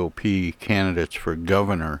 Michigan GOP candidates for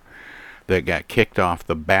governor that got kicked off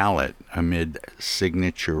the ballot amid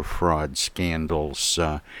signature fraud scandals,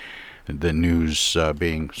 the news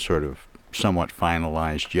being sort of somewhat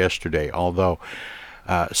finalized yesterday, although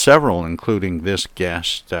several, including this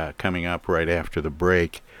guest coming up right after the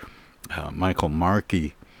break, Michael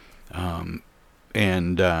Markey, and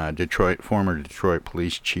former Detroit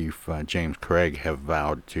Police Chief James Craig have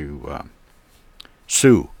vowed to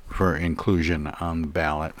sue for inclusion on the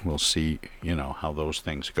ballot. We'll see, how those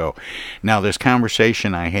things go. Now, this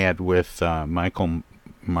conversation I had with Michael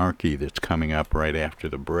Markey that's coming up right after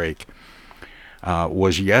the break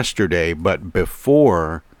was yesterday, but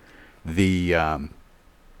before the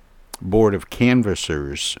Board of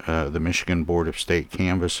Canvassers, the Michigan Board of State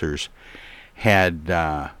Canvassers, had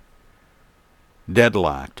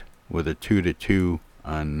deadlocked with a 2-2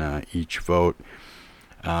 on each vote.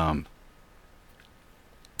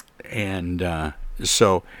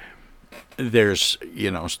 So there's,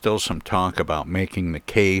 still some talk about making the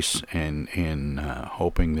case and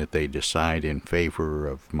hoping that they decide in favor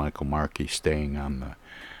of Michael Markey staying on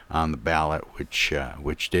the ballot,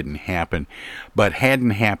 which didn't happen, but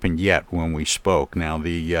hadn't happened yet when we spoke. Now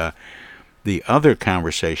the other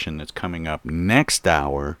conversation that's coming up next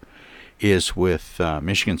hour is with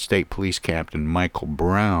Michigan State Police Captain Michael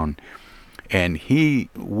Brown, and he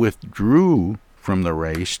withdrew from the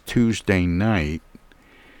race Tuesday night,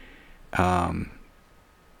 but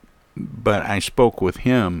I spoke with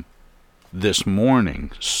him this morning,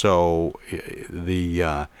 so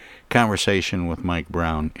the conversation with Mike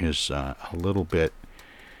Brown is a little bit,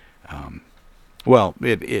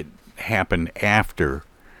 it happened after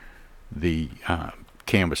the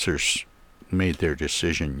canvassers made their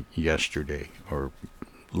decision yesterday, or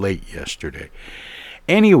late yesterday.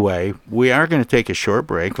 Anyway, we are going to take a short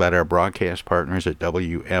break, let our broadcast partners at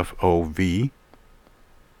WFOV,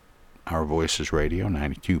 Our Voices Radio,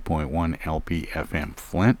 92.1 LP-FM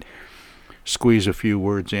Flint, squeeze a few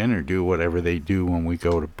words in or do whatever they do when we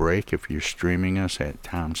go to break. If you're streaming us at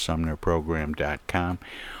TomSumnerProgram.com,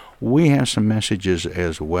 we have some messages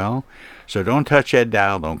as well. So don't touch that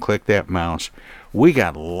dial, don't click that mouse. We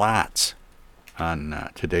got lots on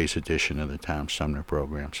today's edition of the Tom Sumner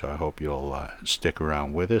Program, so I hope you'll stick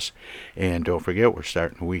around with us. And don't forget, we're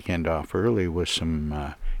starting the weekend off early with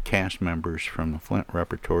some cast members from the Flint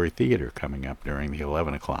Repertory Theater coming up during the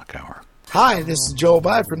 11 o'clock hour. Hi, this is Joe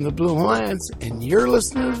By from the Blue Hawaiians, and you're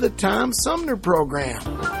listening to the Tom Sumner Program.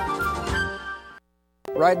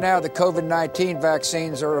 Right now, the COVID-19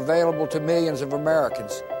 vaccines are available to millions of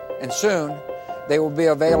Americans, and soon they will be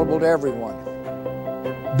available to everyone.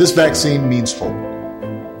 This vaccine means hope.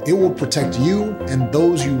 It will protect you and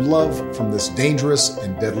those you love from this dangerous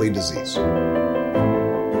and deadly disease.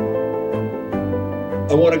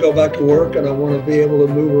 I want to go back to work, and I want to be able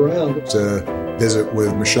to move around. To visit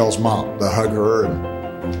with Michelle's mom, to hug her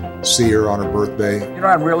and see her on her birthday. You know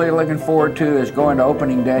what I'm really looking forward to is going to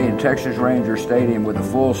opening day in Texas Ranger Stadium with a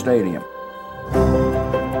full stadium.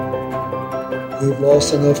 We've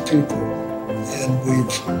lost enough people, and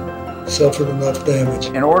we've suffered enough damage.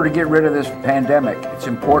 In order to get rid of this pandemic, it's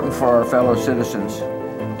important for our fellow citizens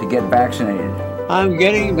to get vaccinated. I'm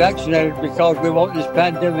getting vaccinated because we want this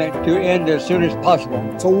pandemic to end as soon as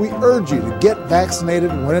possible. So we urge you to get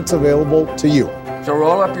vaccinated when it's available to you. So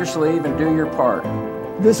roll up your sleeve and do your part.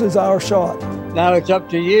 This is our shot. Now it's up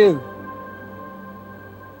to you.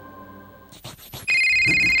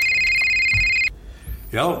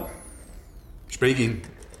 Hello. Speaking.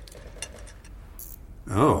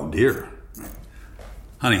 Oh, dear.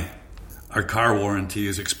 Honey, our car warranty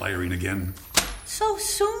is expiring again. So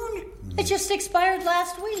soon? It just expired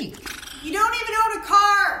last week. You don't even own a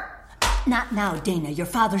car! Not now, Dana. Your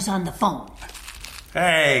father's on the phone.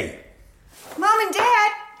 Hey! Mom and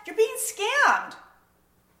Dad, you're being scammed.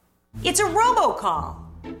 It's a robocall.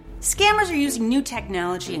 Scammers are using new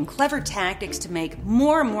technology and clever tactics to make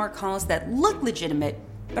more and more calls that look legitimate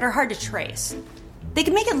but are hard to trace. They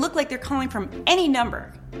can make it look like they're calling from any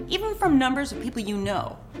number, even from numbers of people you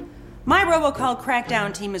know. My robocall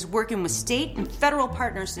crackdown team is working with state and federal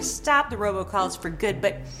partners to stop the robocalls for good,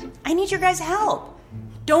 but I need your guys' help.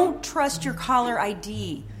 Don't trust your caller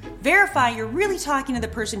ID. Verify you're really talking to the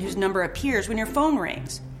person whose number appears when your phone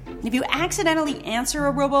rings. If you accidentally answer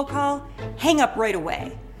a robocall, hang up right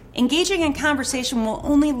away. Engaging in conversation will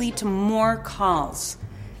only lead to more calls.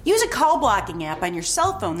 Use a call blocking app on your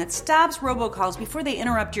cell phone that stops robocalls before they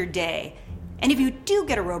interrupt your day. And if you do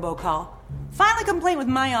get a robocall, file a complaint with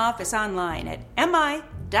my office online at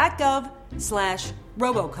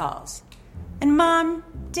mi.gov/robocalls. And Mom,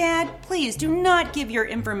 Dad, please do not give your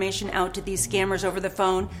information out to these scammers over the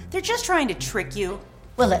phone. They're just trying to trick you.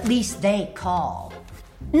 Well, at least they call.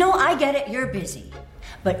 No, I get it, you're busy.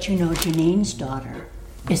 But you know Janine's daughter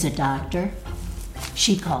is a doctor.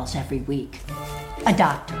 She calls every week. A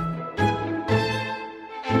doctor.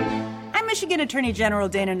 I'm Michigan Attorney General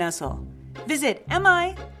Dana Nessel. Visit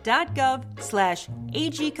mi.gov/AG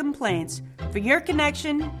complaints for your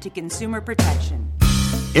connection to consumer protection.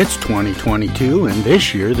 It's 2022, and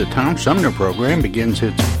this year the Tom Sumner program begins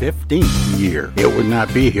its 15th year. It would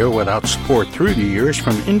not be here without support through the years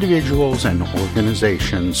from individuals and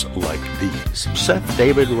organizations like these. Seth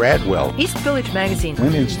David Radwell, East Village Magazine,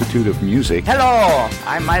 Flint Institute of Music, Hello,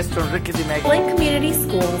 I'm Maestro Rickety Meg. Flint Community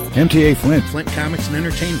Schools, MTA Flint, Flint Comics and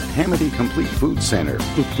Entertainment, Hamady Complete Food Center,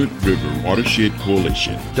 the Flint River Watershed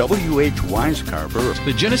Coalition, W.H. Wisecarver,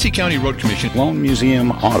 the Genesee County Road Commission, Lone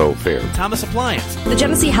Museum Auto Fair, Thomas Appliance, the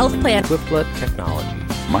Genesee Health Plan, Swiftlet Technology,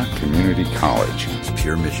 Mott Community College,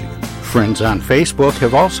 Pure Michigan. Friends on Facebook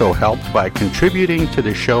have also helped by contributing to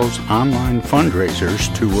the show's online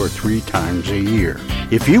fundraisers 2 or 3 times a year.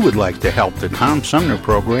 If you would like to help the Tom Sumner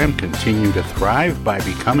program continue to thrive by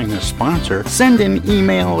becoming a sponsor, send an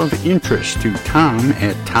email of interest to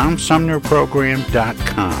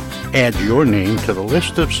tom@tomsumnerprogram.com. Add your name to the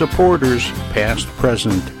list of supporters, past,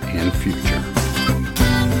 present, and future.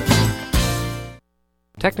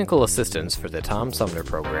 Technical assistance for the Tom Sumner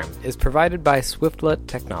program is provided by Swiftlet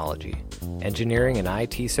Technology, engineering and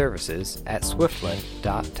IT services at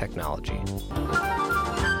swiftlet.technology.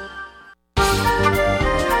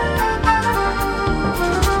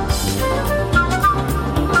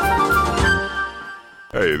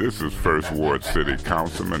 Hey, this is First Ward City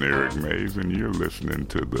Councilman Eric Mays, and you're listening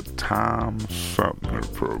to the Tom Sumner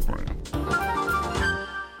program.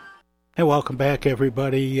 Hey, welcome back,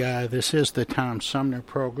 everybody. This is the Tom Sumner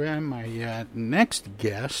program. My next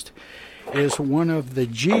guest is one of the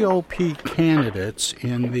GOP candidates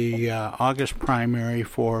in the August primary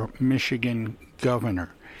for Michigan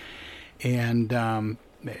governor. And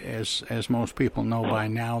as most people know by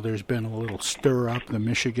now, there's been a little stir up. The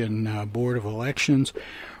Michigan Board of Elections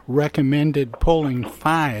recommended pulling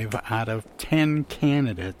 5 out of 10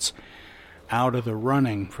 candidates out of the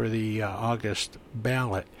running for the August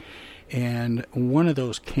ballot. And one of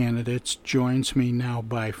those candidates joins me now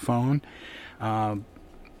by phone.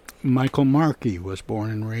 Michael Markey was born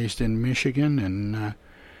and raised in Michigan, and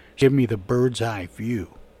give me the bird's eye view.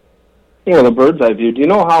 Yeah, the bird's eye view. Do you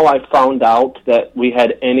know how I found out that we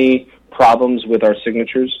had any problems with our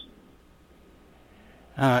signatures?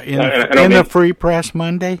 In the Free Press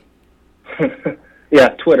Monday? Yeah,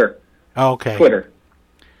 Twitter. Okay. Twitter.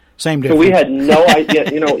 Same difference. So we had no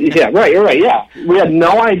idea, yeah, right, you're right, yeah. We had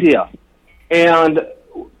no idea. And,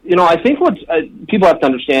 I think what people have to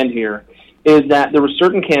understand here is that there were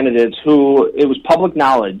certain candidates who, it was public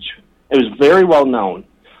knowledge, it was very well known,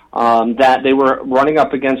 that they were running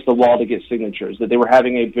up against the wall to get signatures, that they were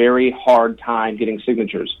having a very hard time getting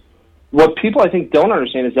signatures. What people, I think, don't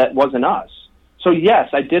understand is that wasn't us. So, yes,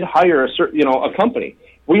 I did hire a company.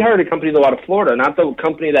 We hired a company, though, out of Florida, not the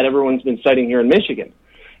company that everyone's been citing here in Michigan.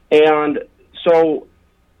 And so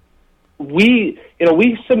we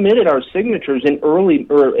submitted our signatures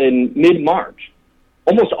in mid-March.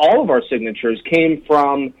 Almost all of our signatures came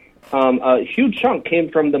from a huge chunk came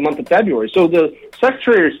from the month of February. So the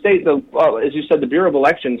Secretary of State, as you said, the Bureau of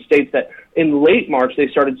Elections states that in late March they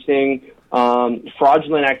started seeing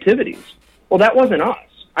fraudulent activities. Well, that wasn't us.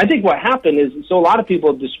 I think what happened is, so a lot of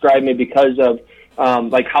people have described me because of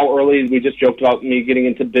like how early, we just joked about me getting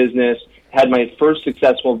into business, had my first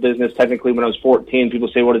successful business technically when I was 14. People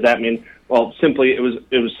say, what does that mean? Well, simply it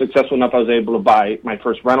was successful enough I was able to buy my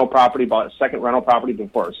first rental property, bought a second rental property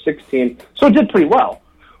before I was 16. So it did pretty well.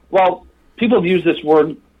 Well, people have used this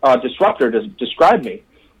word disruptor to describe me.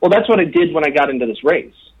 Well, that's what I did when I got into this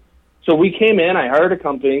race. So we came in, I hired a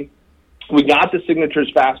company, we got the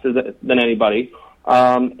signatures faster than anybody.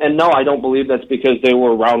 And no, I don't believe that's because they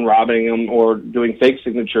were round robbing them or doing fake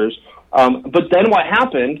signatures. But then what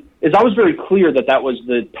happened is I was very clear that that was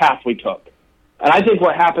the path we took. And I think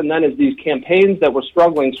what happened then is these campaigns that were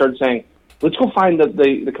struggling started saying, let's go find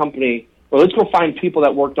the company, or let's go find people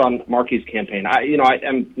that worked on Markey's campaign.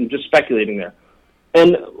 I'm just speculating there.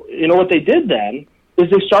 And you know what they did then is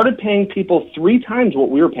they started paying people 3 times what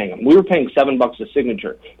we were paying them. We were paying $7 a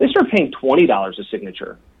signature. They started paying $20 a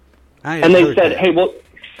signature. And they said, hey, we'll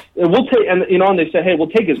take, and they said, hey, we'll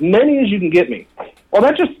take as many as you can get me. Well,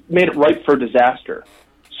 that just made it ripe for disaster.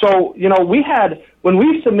 So, we had, when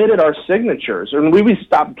we submitted our signatures, or when we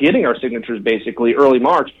stopped getting our signatures basically early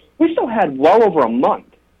March, we still had well over a month.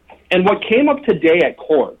 And what came up today at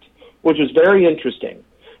court, which was very interesting,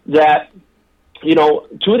 that, 2 of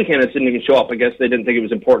the candidates didn't even show up. I guess they didn't think it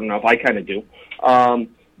was important enough. I kind of do.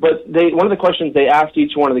 But one of the questions they asked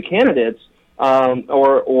each one of the candidates,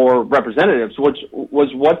 or representatives, which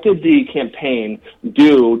was what did the campaign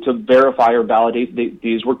do to verify or validate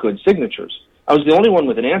these were good signatures? I was the only one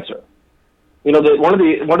with an answer. One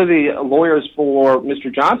of the lawyers for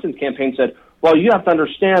Mr. Johnson's campaign said, well, you have to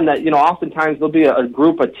understand that, oftentimes there'll be a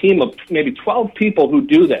team of maybe 12 people who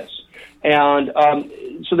do this. And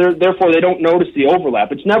so therefore they don't notice the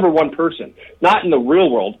overlap. It's never one person, not in the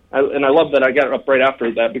real world. And I love that I got up right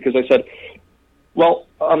after that because I said, well,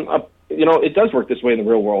 it does work this way in the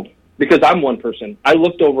real world because I'm one person. I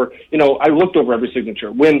looked over every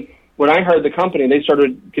signature. When I hired the company, they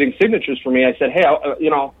started getting signatures for me. I said, hey,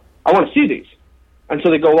 I want to see these. And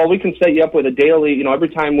so they go, well, we can set you up with a daily, every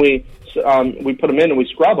time we put them in and we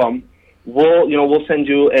scrub them, we'll send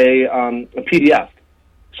you a PDF.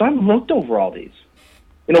 So I looked over all these.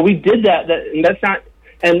 We did that and that's not,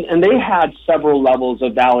 and they had several levels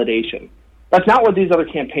of validation. That's not what these other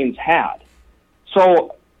campaigns had.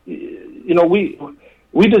 So,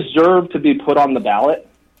 we deserve to be put on the ballot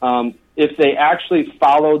if they actually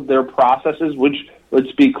followed their processes, which,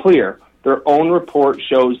 let's be clear, their own report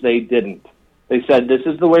shows they didn't. They said this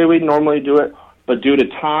is the way we normally do it, but due to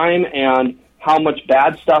time and how much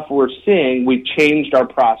bad stuff we're seeing, we changed our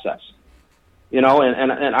process. And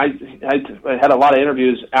I had a lot of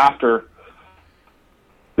interviews after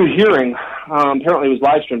the hearing. Apparently it was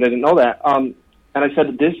live streamed. I didn't know that. And I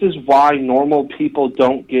said, this is why normal people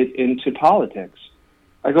don't get into politics.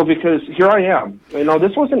 I go, because here I am.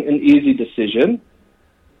 This wasn't an easy decision.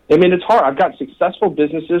 I mean, it's hard. I've got successful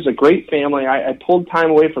businesses, a great family. I pulled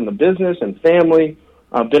time away from the business and family.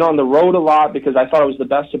 I've been on the road a lot because I thought it was the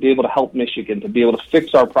best to be able to help Michigan, to be able to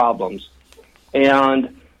fix our problems.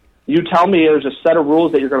 And you tell me there's a set of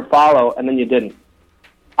rules that you're going to follow, and then you didn't.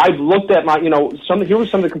 I've looked at here were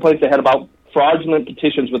some of the complaints they had about fraudulent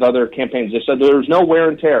petitions with other campaigns. They said there was no wear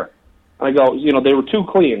and tear. And I go, they were too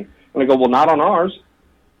clean. And I go, well, not on ours.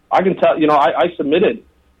 I can tell, I submitted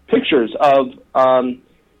pictures of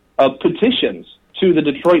petitions to the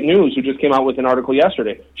Detroit News, who just came out with an article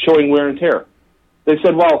yesterday showing wear and tear. They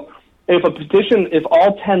said, well, if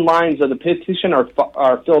all 10 lines of the petition are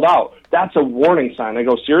filled out, that's a warning sign. I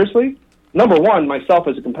go, seriously? Number one, myself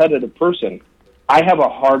as a competitive person, I have a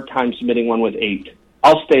hard time submitting one with 8.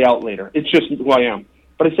 I'll stay out later. It's just who I am.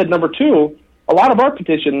 But I said, number 2, a lot of our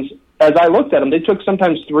petitions, as I looked at them, they took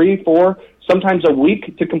sometimes 3, 4, sometimes a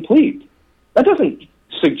week to complete. That doesn't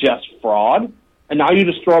suggest fraud. And now you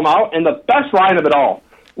just throw them out. And the best line of it all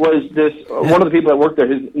was this, one of the people that worked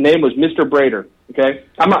there, his name was Mr. Brader, okay?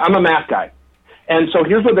 I'm a math guy. And so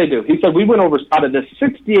here's what they do. He said, we went over, out of the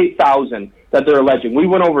 68,000 that they're alleging, we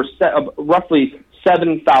went over roughly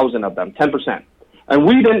 7,000 of them, 10%. And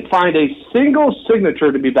we didn't find a single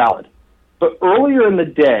signature to be valid. But earlier in the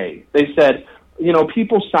day, they said,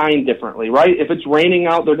 people sign differently, right? If it's raining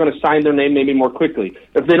out, they're going to sign their name maybe more quickly.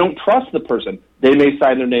 If they don't trust the person, they may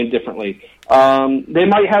sign their name differently. They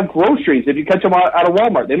might have groceries. If you catch them out of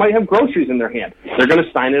Walmart, they might have groceries in their hand. They're going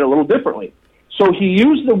to sign it a little differently. So he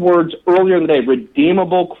used the words earlier in the day,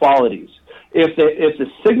 redeemable qualities. If the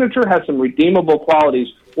signature has some redeemable qualities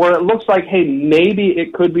where it looks like, hey, maybe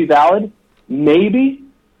it could be valid, maybe,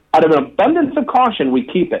 out of an abundance of caution, we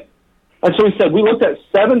keep it. And so he said, we looked at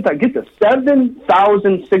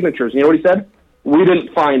 7,000 signatures. You know what he said? We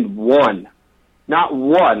didn't find one. Not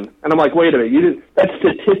one. And I'm like, wait a minute. That's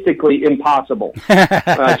statistically impossible.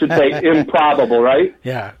 I should say improbable, right?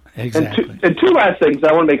 Yeah, exactly. And two last things.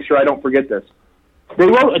 I want to make sure I don't forget this. They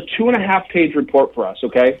wrote a 2.5-page report for us,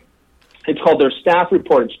 okay? It's called their staff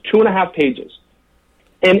report. It's 2.5 pages.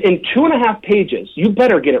 And in 2.5 pages, you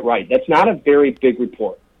better get it right. That's not a very big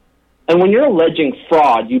report. And when you're alleging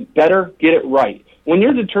fraud, you better get it right. When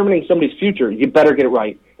you're determining somebody's future, you better get it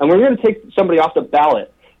right. And when you're going to take somebody off the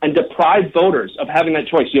ballot and deprive voters of having that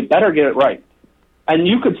choice, you better get it right. And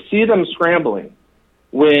you could see them scrambling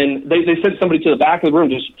when they sent somebody to the back of the room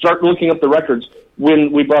to start looking up the records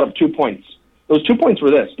when we brought up 2 points. Those 2 points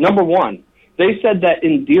were this. Number one, they said that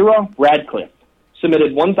Indira Radcliffe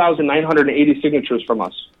submitted 1,980 signatures from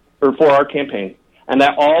us, or for our campaign, and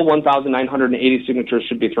that all 1,980 signatures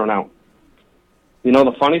should be thrown out. You know,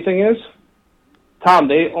 the funny thing is, Tom,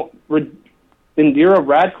 Indira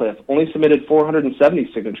Radcliffe only submitted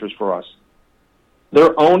 470 signatures for us.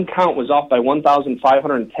 Their own count was off by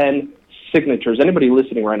 1,510 signatures. Anybody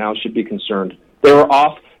listening right now should be concerned. They were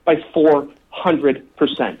off by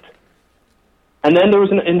 400%. And then there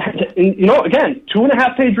was again,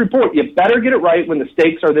 2.5-page report. You better get it right when the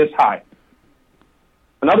stakes are this high.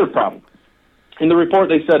 Another problem. In the report,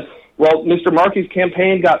 they said, well, Mr. Markey's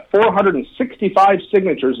campaign got 465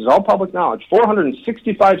 signatures. It's all public knowledge.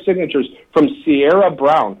 465 signatures from Sierra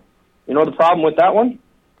Brown. You know the problem with that one?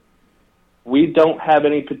 We don't have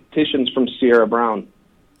any petitions from Sierra Brown.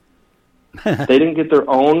 They didn't get their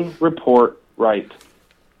own report right.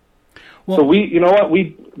 Well, so we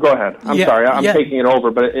go ahead. I'm sorry, I'm taking it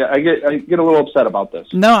over, but I get a little upset about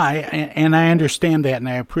this. No, I understand that, and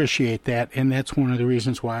I appreciate that, and that's one of the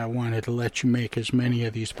reasons why I wanted to let you make as many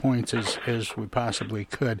of these points as we possibly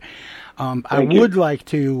could. I would like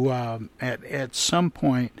to at some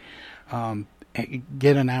point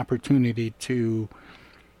get an opportunity to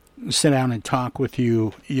sit down and talk with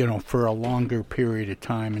you, for a longer period of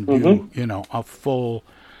time and do, a full,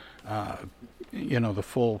 the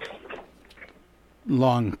full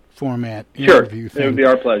long format interview thing. It would be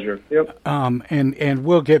our pleasure. Yep. And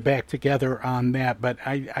we'll get back together on that. But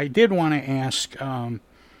I did want to ask a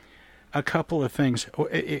couple of things.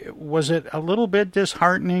 Was it a little bit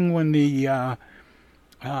disheartening when the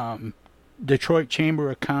Detroit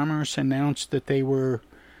Chamber of Commerce announced that they were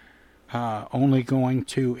only going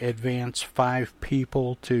to advance 5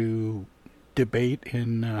 people to debate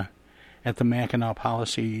at the Mackinac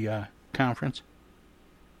Policy Conference?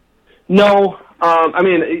 No.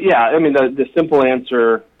 The simple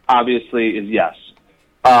answer, obviously, is yes.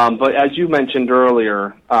 But as you mentioned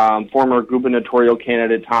earlier, former gubernatorial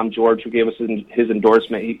candidate Tom George, who gave us his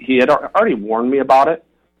endorsement, he had already warned me about it.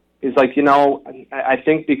 He's like, I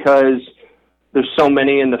think because there's so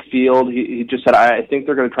many in the field, he just said, I think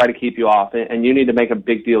they're going to try to keep you off, and you need to make a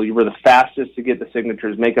big deal. You were the fastest to get the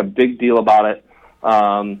signatures. Make a big deal about it.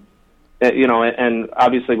 And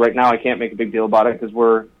obviously right now I can't make a big deal about it because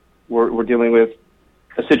we're dealing with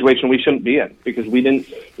a situation we shouldn't be in because we didn't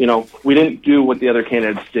do what the other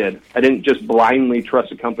candidates did. I didn't just blindly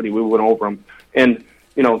trust a company. We went over them. And,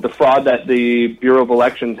 the fraud that the Bureau of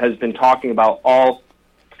Elections has been talking about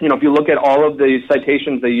if you look at all of the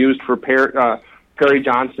citations they used for Perry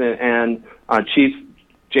Johnson and Chief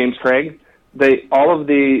James Craig, all of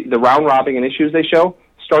the round robin and issues they show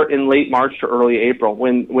start in late March to early April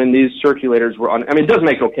when these circulators were on. It does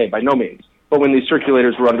make okay by no means. But when these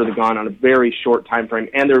circulators were under the gun on a very short time frame,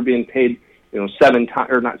 and they were being paid,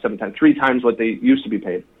 3 times what they used to be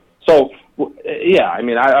paid. So,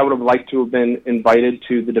 I would have liked to have been invited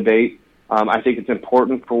to the debate. I think it's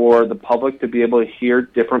important for the public to be able to hear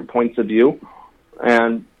different points of view,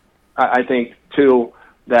 and I think too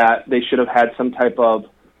that they should have had some type of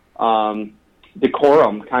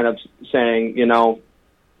decorum, kind of saying,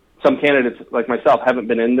 some candidates like myself haven't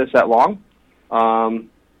been in this that long.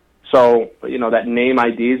 So, that name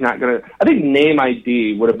ID is not going to... I think name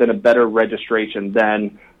ID would have been a better registration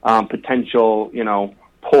than potential,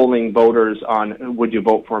 polling voters on would you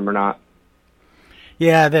vote for him or not.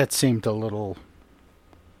 Yeah, that seemed a little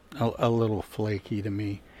flaky to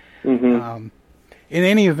me. Mm-hmm. In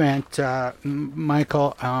any event,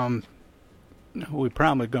 Michael, we've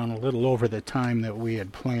probably gone a little over the time that we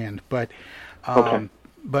had planned, but Okay.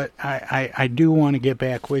 But I do want to get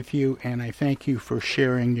back with you, and I thank you for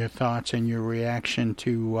sharing your thoughts and your reaction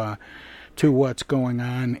to what's going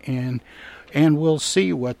on, and we'll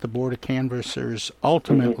see what the Board of Canvassers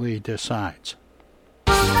ultimately decides.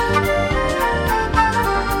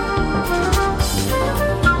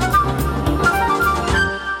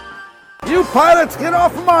 You pilots, get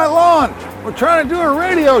off of my lawn! We're trying to do a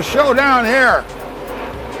radio show down here.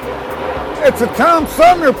 It's a Tom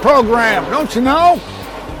Sumner program, don't you know?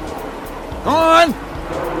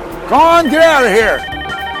 Go on, get out of here.